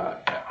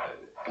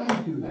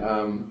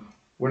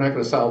 We're not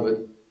going to solve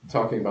it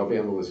talking about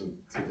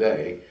vandalism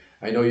today.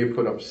 I know you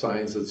put up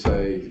signs that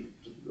say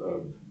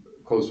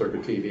closed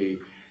circuit TV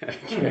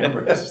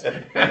cameras.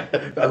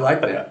 I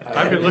like that.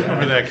 I've been looking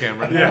for that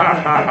camera.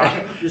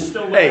 You're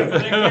still looking for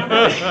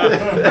that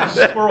camera?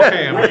 Squirrel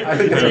cam. I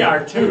think it's We a,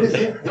 are too.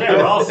 We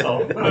are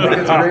also. I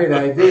think it's a great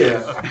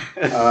idea.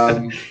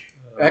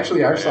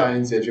 Actually, our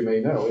signs, as you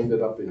may know,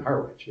 ended up in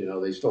Harwich. You know,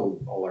 they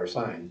stole all our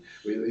signs.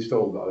 They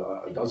stole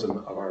a dozen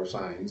of our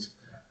signs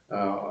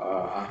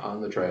on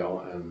the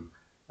trail, and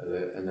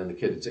then the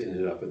kids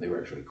ended up, and they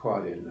were actually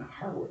caught in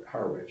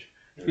Harwich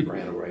and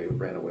ran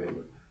away.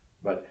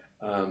 But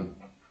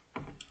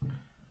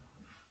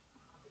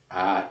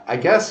I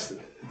guess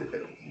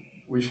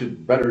we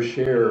should better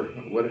share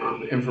what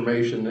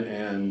information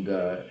and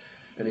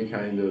any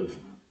kind of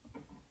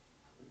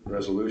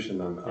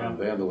resolution on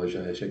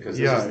vandalism issue, because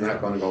this is not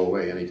going to go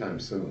away anytime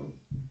soon.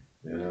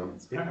 You know,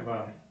 It's kind of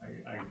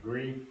I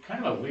agree,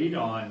 kind of a lead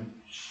on,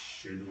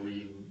 should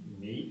we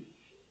meet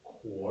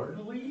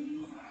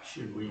quarterly?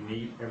 Should we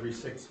meet every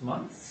 6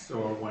 months?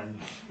 Or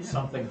when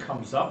something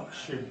comes up,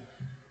 should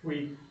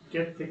we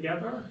get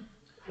together?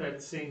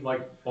 That seemed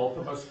like both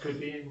of us could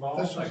be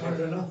involved. This was hard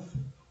enough.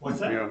 What's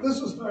that? Yeah. This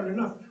was hard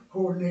enough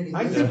coordinating.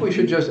 I this. think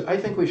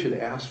we should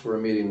ask for a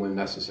meeting when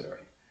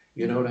necessary.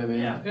 You know what I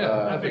mean? Yeah,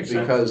 that makes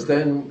sense. Because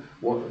then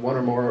one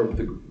or more of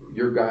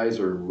your guys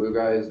or we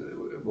guys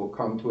will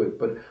come to it.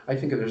 But I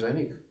think if there's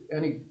any, I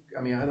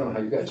mean, I don't know how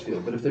you guys feel,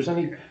 but if there's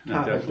any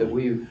topic that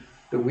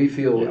we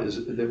feel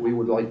is that we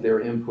would like their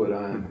input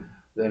on,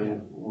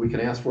 then we can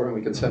ask for it and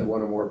we can send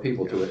one or more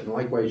people to it. And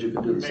likewise, you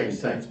can do the same Makes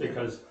sense, thing.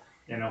 because,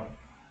 you know,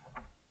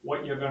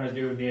 what you're gonna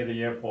do near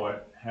the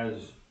airport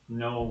has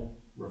no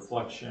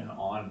reflection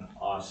on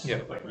us.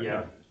 Yeah. But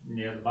yeah,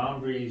 near the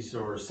boundaries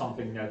or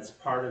something that's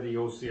part of the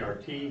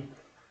OCRT,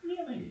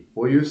 yeah, maybe.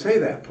 Well, you say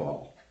that,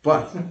 Paul,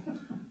 but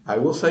I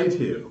will say to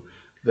you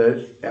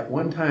that at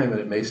one time, and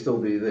it may still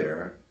be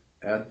there,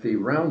 at the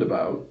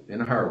roundabout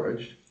in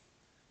Harwich,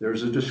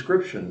 there's a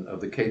description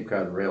of the Cape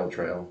Cod Rail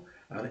Trail.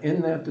 And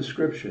in that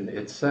description,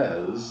 it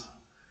says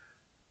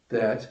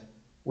that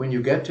when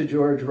you get to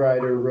George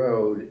Ryder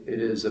Road,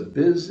 it is a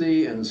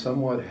busy and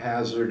somewhat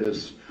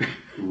hazardous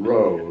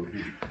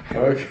road.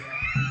 Okay.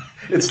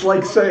 It's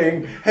like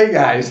saying, hey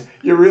guys,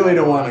 you really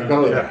don't want to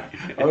go there.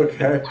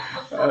 Okay.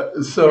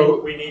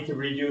 So We need to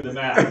redo the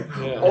map.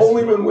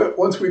 only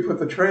once we put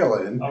the trail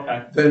in,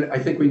 Okay. then I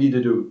think we need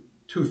to do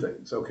two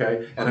things,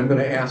 okay? And I'm going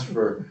to ask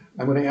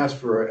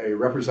for a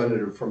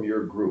representative from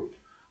your group.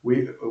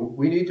 We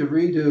need to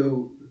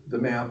redo the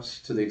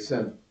maps to the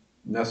extent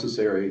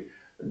necessary,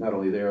 not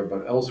only there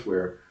but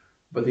elsewhere.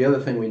 But the other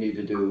thing we need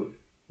to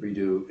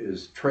redo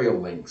is trail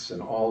links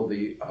and all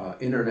the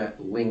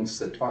internet links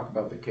that talk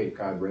about the Cape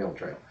Cod Rail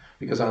Trail,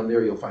 because on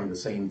there you'll find the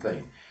same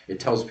thing. It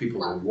tells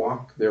people to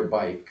walk their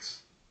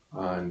bikes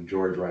on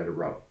George Ryder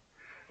Road.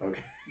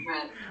 Okay.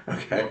 Right.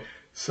 Okay.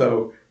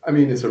 So I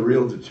mean, it's a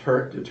real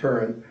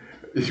deterrent.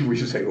 We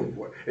should say, oh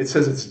boy, it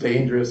says it's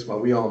dangerous. Well,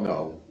 we all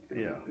know.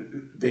 Yeah.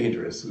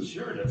 Dangerous.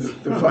 Sure it is.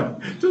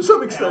 To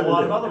some And extent. a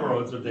lot it of is. other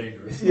roads are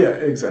dangerous. Yeah,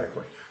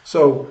 exactly.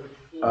 So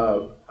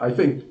I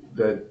think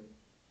that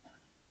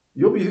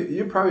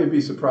you'll probably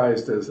be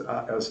surprised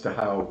as to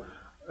how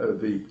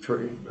the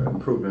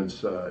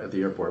improvements at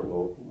the airport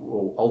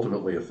will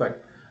ultimately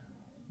affect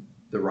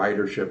the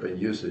ridership and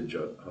usage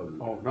of.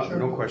 Oh,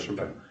 no question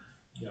about it.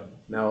 Yeah.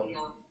 Now,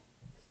 Yeah.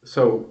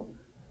 so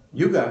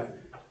you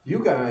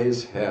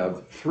guys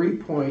have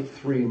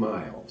 3.3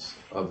 miles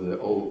of the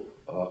old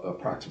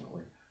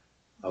approximately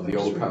of the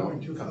old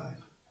county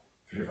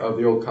 3.25. of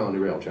the old county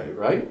rail trail,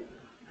 right?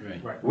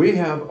 Right. We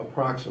have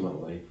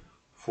approximately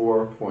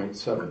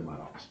 4.7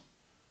 miles.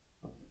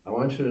 I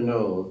want you to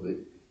know that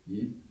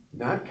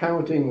not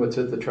counting what's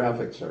at the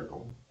traffic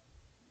circle,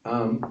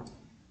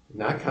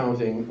 not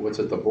counting what's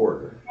at the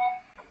border,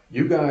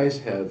 you guys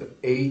have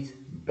 8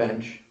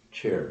 bench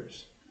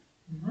chairs.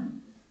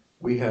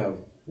 We have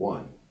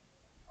 1.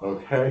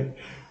 Okay?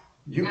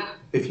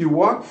 If you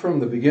walk from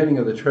the beginning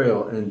of the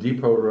trail in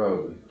Depot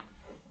Road,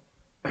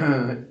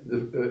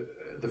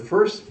 the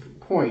first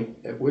point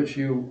at which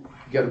you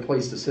get a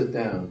place to sit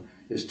down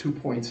is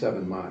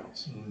 2.7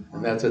 miles,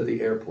 and that's at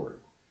the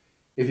airport.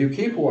 If you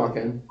keep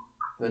walking,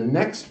 the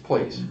next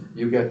place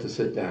you get to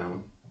sit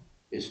down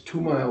is 2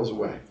 miles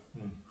away.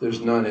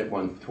 There's none at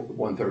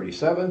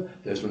 137,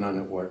 there's none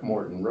at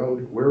Morton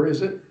Road. Where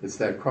is it? It's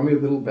that crummy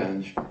little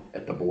bench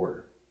at the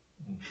border.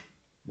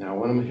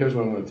 Now, here's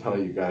what I'm going to tell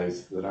you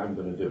guys that I'm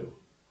going to do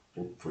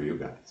for you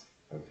guys,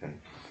 okay?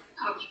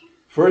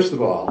 First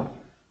of all,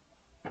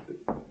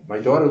 my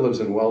daughter lives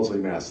in Wellesley,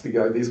 Mass.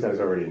 These guys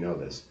already know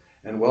this.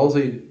 And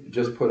Wellesley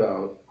just put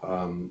out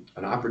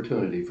an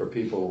opportunity for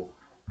people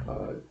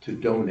to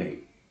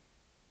donate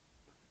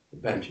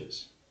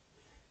benches.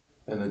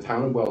 In the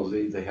town of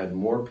Wellesley, they had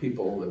more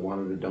people that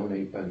wanted to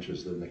donate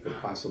benches than they could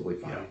possibly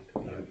find.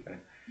 Okay.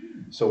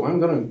 So I'm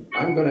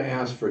gonna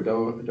ask for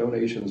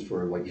donations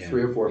for like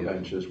 3 or 4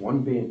 benches.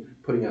 One being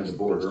putting on the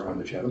border on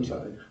the Chatham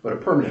side, but a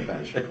permanent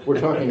bench.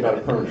 We're talking about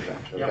a permanent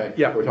bench. Okay.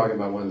 Yeah. We're talking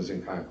about one that's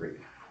in concrete.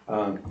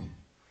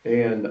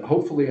 And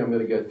hopefully, I'm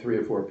gonna get 3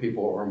 or 4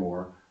 people or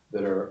more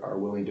that are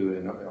willing to.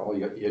 And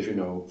as you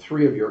know,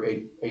 3 of your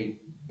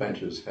 8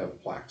 benches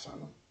have plaques on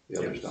them. The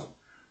others don't.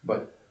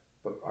 But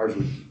ours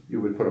you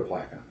would put a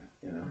plaque on it,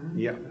 you know?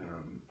 Yeah.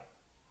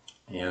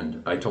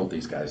 And I told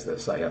these guys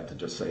this, I have to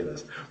just say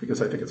this,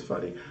 because I think it's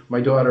funny.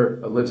 My daughter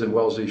lives in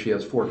Wellesley, she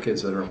has 4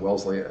 kids that are in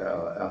Wellesley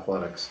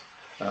athletics,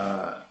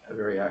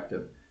 very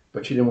active,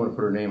 but she didn't want to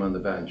put her name on the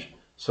bench.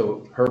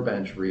 So her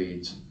bench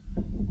reads,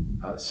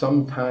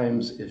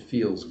 sometimes it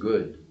feels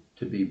good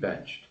to be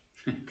benched.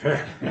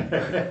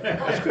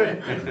 That's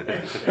good.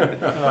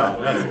 Oh,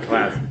 that's a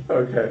classic.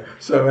 Okay,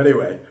 so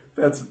anyway,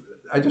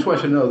 I just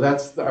want you to know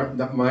that's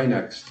my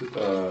next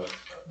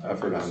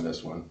effort on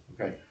this one.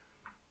 Okay.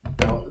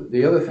 Now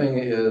the other thing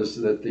is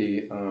that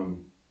the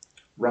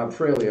Rob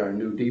Fraley, our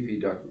new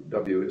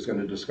DPW, is going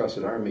to discuss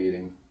at our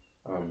meeting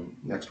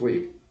next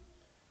week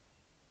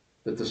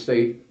that the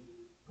state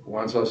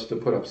wants us to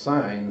put up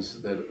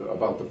signs that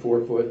about the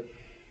 4-foot.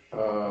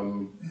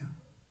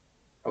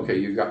 Okay,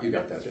 you got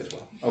that as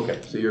well. Okay,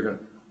 so you're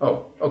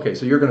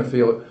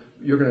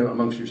gonna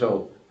amongst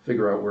yourself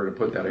figure out where to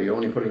put that. Are you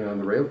only putting it on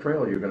the rail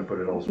trail, or you're going to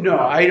put it elsewhere? No,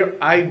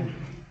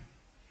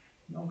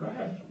 No, go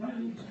ahead.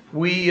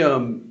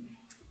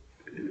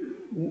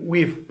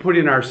 we've put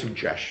in our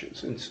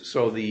suggestions, and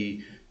so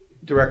the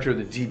director of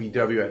the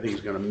DBW, I think,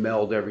 is going to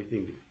meld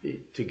everything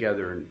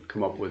together and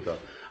come up with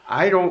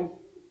I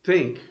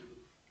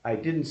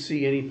didn't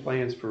see any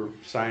plans for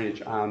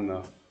signage on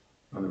the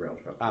rail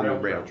trail. On the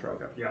rail trail.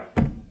 Okay. Yeah.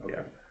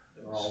 Yeah.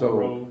 All So, the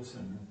roads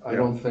and. I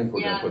don't think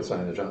we're going to put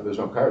signage on. There's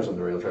no cars on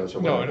the rail trail,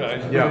 so. No,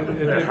 it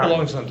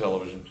belongs on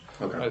television,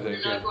 Okay. I think, They're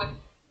yeah. not going to,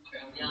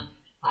 yeah.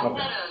 I've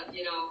had and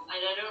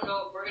I don't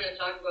know if we're going to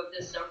talk about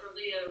this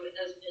separately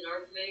as in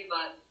our committee,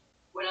 but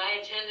when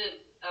I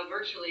attended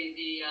virtually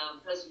the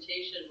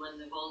presentation when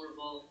the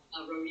vulnerable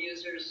road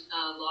users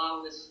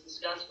law was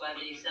discussed by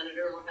the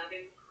senator and what have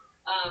you,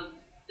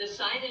 the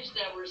signage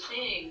that we're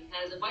seeing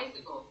has a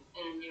bicycle,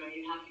 and you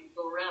have to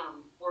go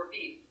around 4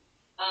 feet.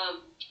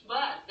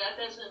 But that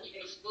doesn't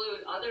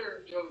exclude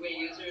other roadway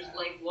users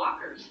like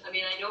walkers. I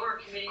mean, I know our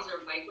committees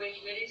are bikeway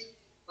committees,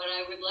 but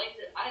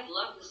I'd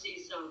love to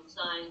see some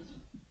signs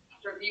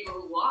for people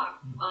who walk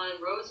on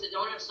roads that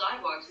don't have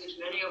sidewalks, which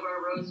many of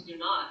our roads do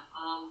not.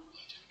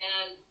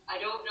 And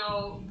I don't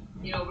know,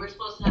 we're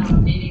supposed to have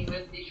a meeting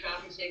with the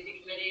traffic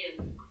safety committee,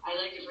 and I'd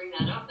like to bring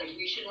that up. Like,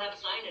 we should have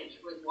signage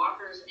with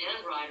walkers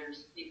and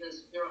riders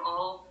because they're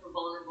all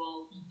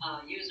vulnerable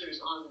users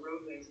on the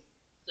roadways.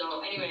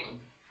 So anyway,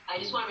 I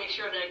just want to make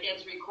sure that it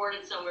gets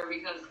recorded somewhere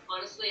because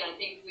honestly, I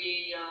think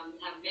we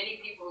have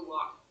many people who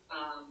walk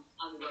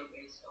on the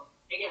roadways. So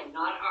again,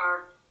 not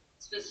our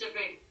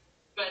specific,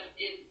 but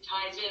it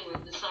ties in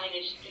with the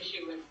signage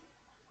issue with,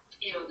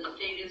 the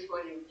state is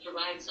going to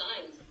provide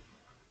signs.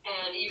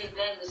 And even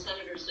then the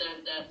senator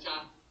said that,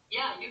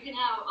 you can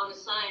have on a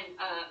sign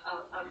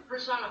a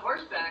person on a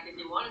horseback if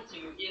you wanted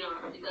to,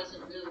 it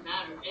doesn't really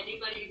matter.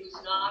 Anybody who's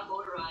not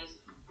motorized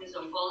is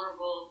a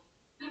vulnerable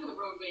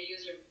roadway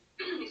user.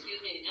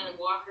 Excuse me, and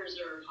walkers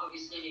are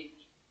obviously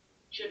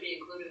should be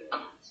included in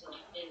that. So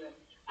anyway,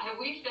 have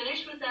we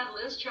finished with that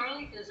list,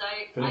 Charlie? Because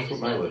I Finished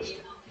just with my got list.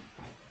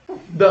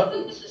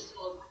 this is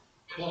still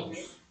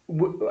Close.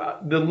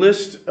 the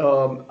list.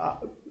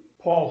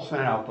 Paul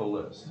sent out the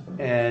list,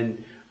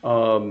 and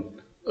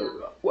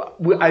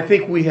I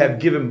think we have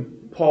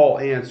given Paul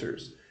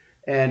answers.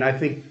 And I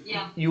think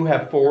you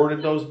have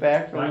forwarded those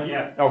back. Not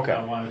yet.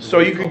 Okay, so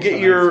you could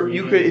get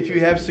if you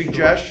have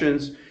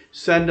suggestions.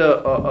 Send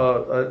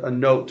a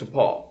note to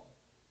Paul,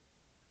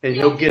 and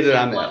he'll get it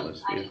on that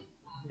list.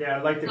 Yeah,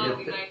 I'd like to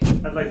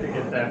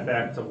get that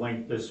back to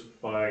link this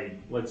by,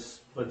 let's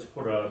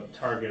put a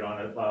target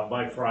on it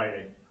by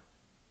Friday.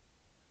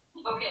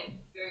 Okay,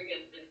 very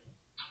good.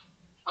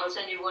 I'll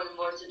send you one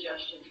more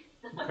suggestion.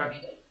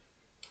 Okay.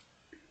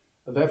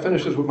 That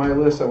finishes with my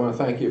list. I want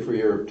to thank you for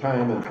your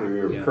time and for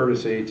your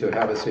courtesy to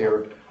have us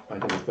here. I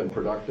think it's been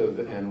productive,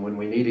 and when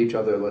we need each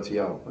other, let's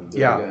yell. And do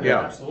it Yeah, again. yeah.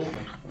 Absolutely.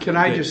 Can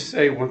I just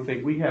say one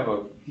thing?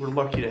 We're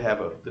lucky to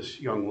have this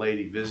young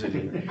lady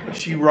visiting.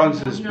 She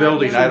runs this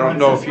building. I don't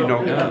know if you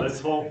know. Yeah, let's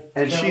hope.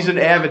 And she's an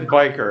avid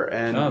biker, Oh,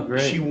 and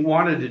great. she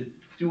wanted to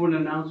do an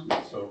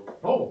announcement, so.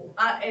 Oh,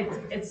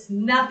 It's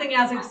nothing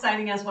as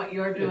exciting as what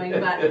you're doing,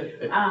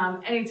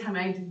 but anytime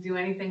I do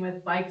anything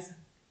with bikes,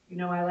 you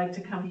know, I like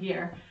to come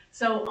here.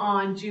 So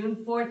on June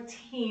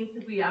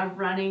 14th, we are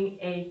running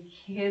a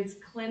kids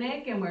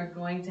clinic, and we're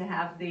going to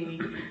have the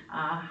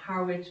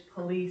Harwich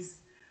Police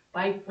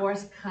Bike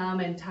Force come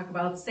and talk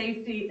about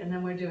safety, and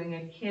then we're doing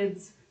a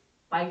kids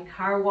bike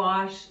car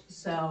wash.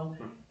 So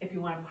if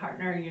you want to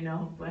partner, you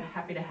know, we're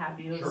happy to have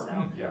you. Sure.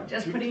 So Yeah.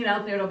 just putting it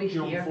out there, it'll be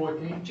June here.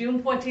 14th.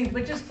 June 14th,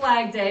 which is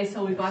Flag Day,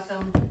 so we bought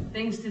them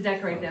things to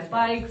decorate their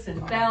bikes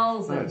and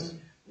bells Nice.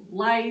 and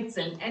lights,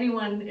 and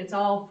anyone, it's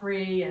all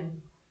free.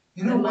 And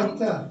You know what,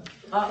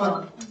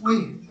 Uh-oh.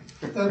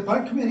 the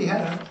bike committee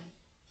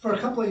for a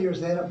couple of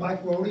years, they had a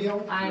bike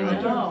rodeo I out there in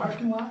the know.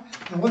 parking lot.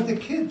 And what the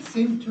kids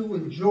seemed to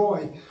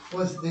enjoy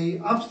was the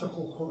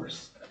obstacle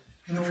course.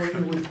 You know, where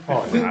you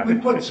would, we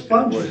put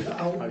sponges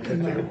out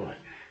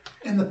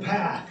in the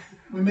path.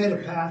 We made a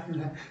path,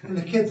 and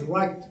the kids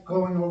liked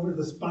going over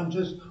the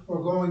sponges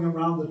or going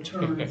around the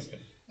turns.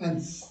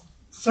 And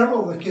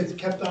several of the kids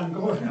kept on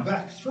going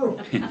back through.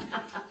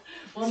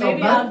 Well, So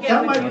maybe that- I'll that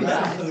get might with be you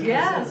something guys. to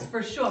Yes, consider.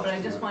 for sure, but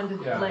I just wanted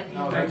to Yeah, let you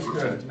no, know. that's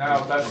good. Now,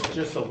 that's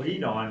just a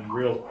lead on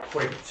real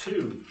quick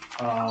too.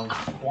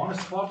 Kiwanis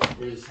Club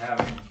is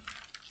having,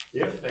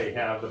 if they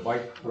have the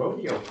bike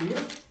rodeo here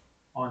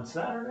on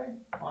Saturday,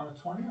 on the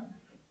 20th.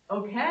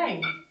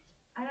 Okay,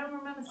 I don't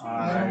remember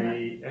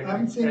seeing that. I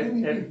haven't seen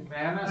anything. I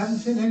haven't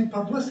seen any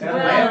publicity. I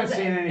Well, haven't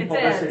seen any it's Ed,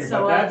 publicity,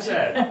 so but that's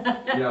it.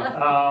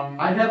 Yeah.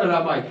 I have it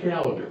on my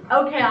calendar.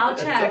 Okay, I'll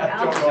check.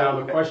 Now,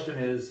 the question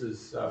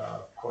is,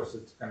 of course,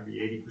 it's gonna be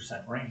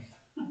 80% rain.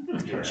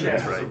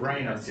 Chances of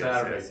rain on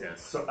Saturday,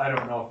 yes. so I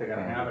don't know if they're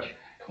gonna have it.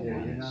 Yeah,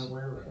 you're not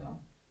aware of it, no?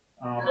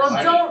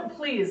 Well, don't,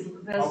 please,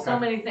 there's so Okay.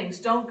 many things,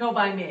 don't go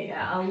by me,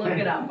 I'll look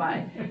it up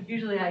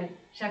usually I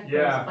check those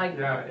Yeah, bike.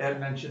 yeah, Ed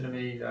mentioned to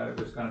me that it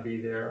was gonna be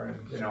there,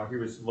 and, you know, he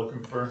was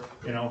looking for,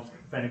 you know,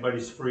 if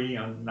anybody's free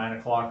on 9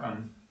 o'clock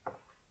on,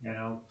 you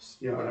know,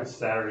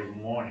 Saturday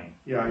morning.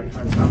 Yeah, I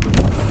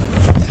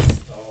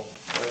So,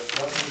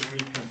 let me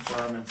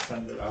reconfirm and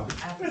send it out.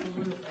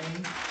 Absolutely,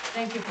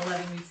 thank you for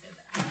letting me say that.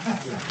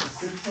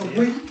 So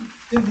we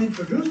didn't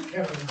introduce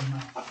Carolyn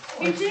now.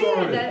 You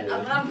did,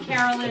 I'm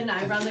Carolyn,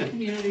 I run the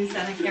community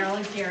center,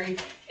 Carolyn Carey.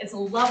 It's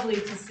lovely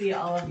to see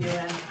all of you,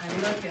 and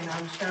I'm looking,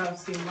 I'm sure I've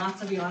seen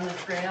lots of you on the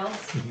trails.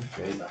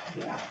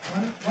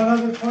 One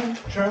other point,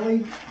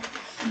 Charlie,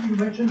 you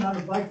mentioned on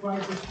the bike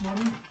ride this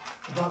morning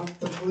about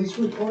the police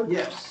report.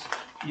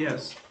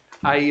 Yes.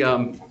 I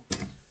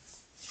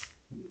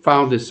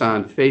found this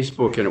on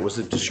Facebook, and it was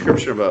a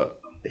description of a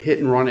hit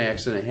and run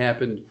accident that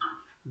happened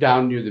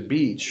down near the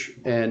beach,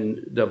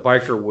 and the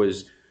biker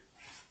was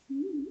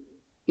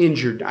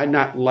injured,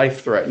 not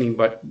life-threatening,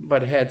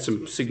 but had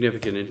some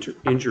significant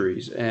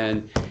injuries.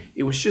 And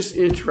it was just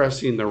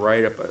interesting, the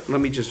write-up. Let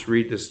me just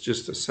read this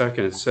just a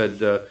second. It said,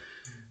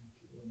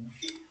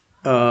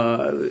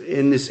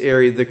 in this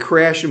area, the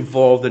crash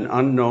involved an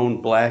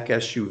unknown black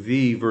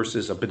SUV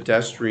versus a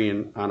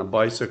pedestrian on a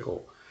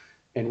bicycle.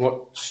 And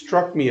what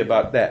struck me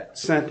about that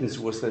sentence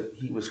was that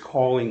he was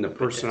calling the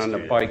person on the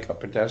bike a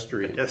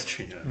pedestrian.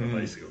 Pedestrian on a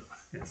bicycle,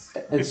 yes.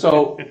 And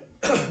so,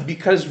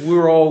 because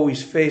we're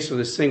always faced with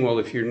this thing, well,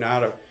 if you're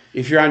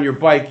on your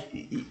bike,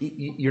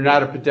 you're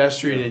not a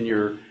pedestrian, and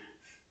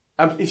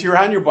if you're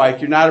on your bike,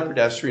 you're not a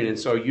pedestrian, and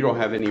so you don't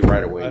have any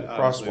right of way in the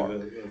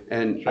crosswalk.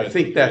 And I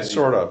think that's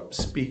sort of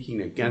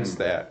speaking against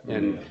that.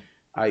 And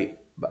I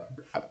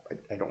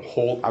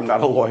don't I'm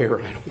not a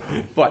lawyer,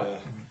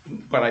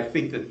 but I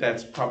think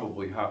that's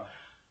probably how.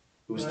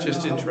 It was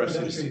just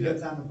interesting to see Pedestrian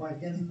gets that. on the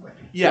bike anyway.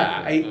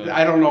 Yeah,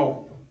 I don't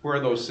know where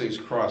those things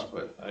cross,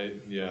 but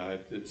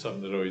It's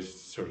something that always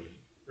sort of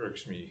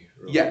irks me.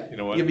 Really. yeah, You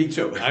know what? yeah, me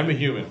too. I'm a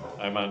human.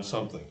 I'm on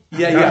something.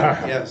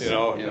 Yeah, yes. You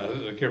know, yeah. I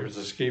don't care if it's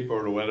a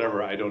skateboard or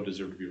whatever, I don't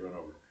deserve to be run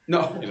over.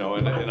 No, You know,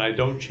 and I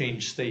don't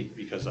change state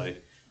because I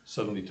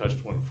suddenly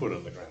touched one foot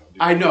on the ground.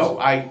 I know.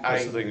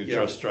 That's the thing that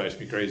yeah. just drives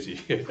me crazy.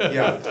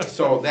 Yeah,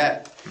 so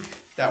that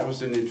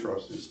was an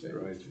interesting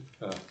statement.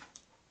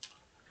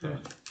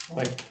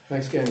 Right.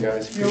 Thanks again,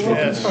 guys. You're welcome.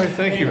 That's fine,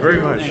 thank you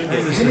very much.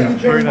 Thank you.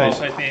 Very nice.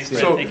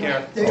 So, Take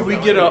care. do we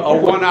get a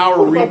 1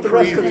 hour about the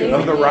rest reprieve of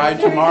of the ride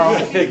tomorrow?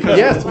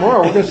 Yes,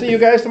 tomorrow, we're gonna see you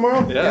guys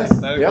tomorrow? Yes,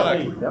 9 o'clock.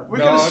 Yep. We're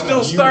gonna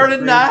still start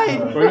at 9.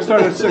 We're gonna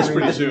start at 6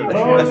 pretty soon.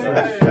 Oh,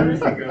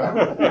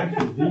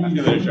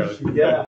 Get there, Charlie.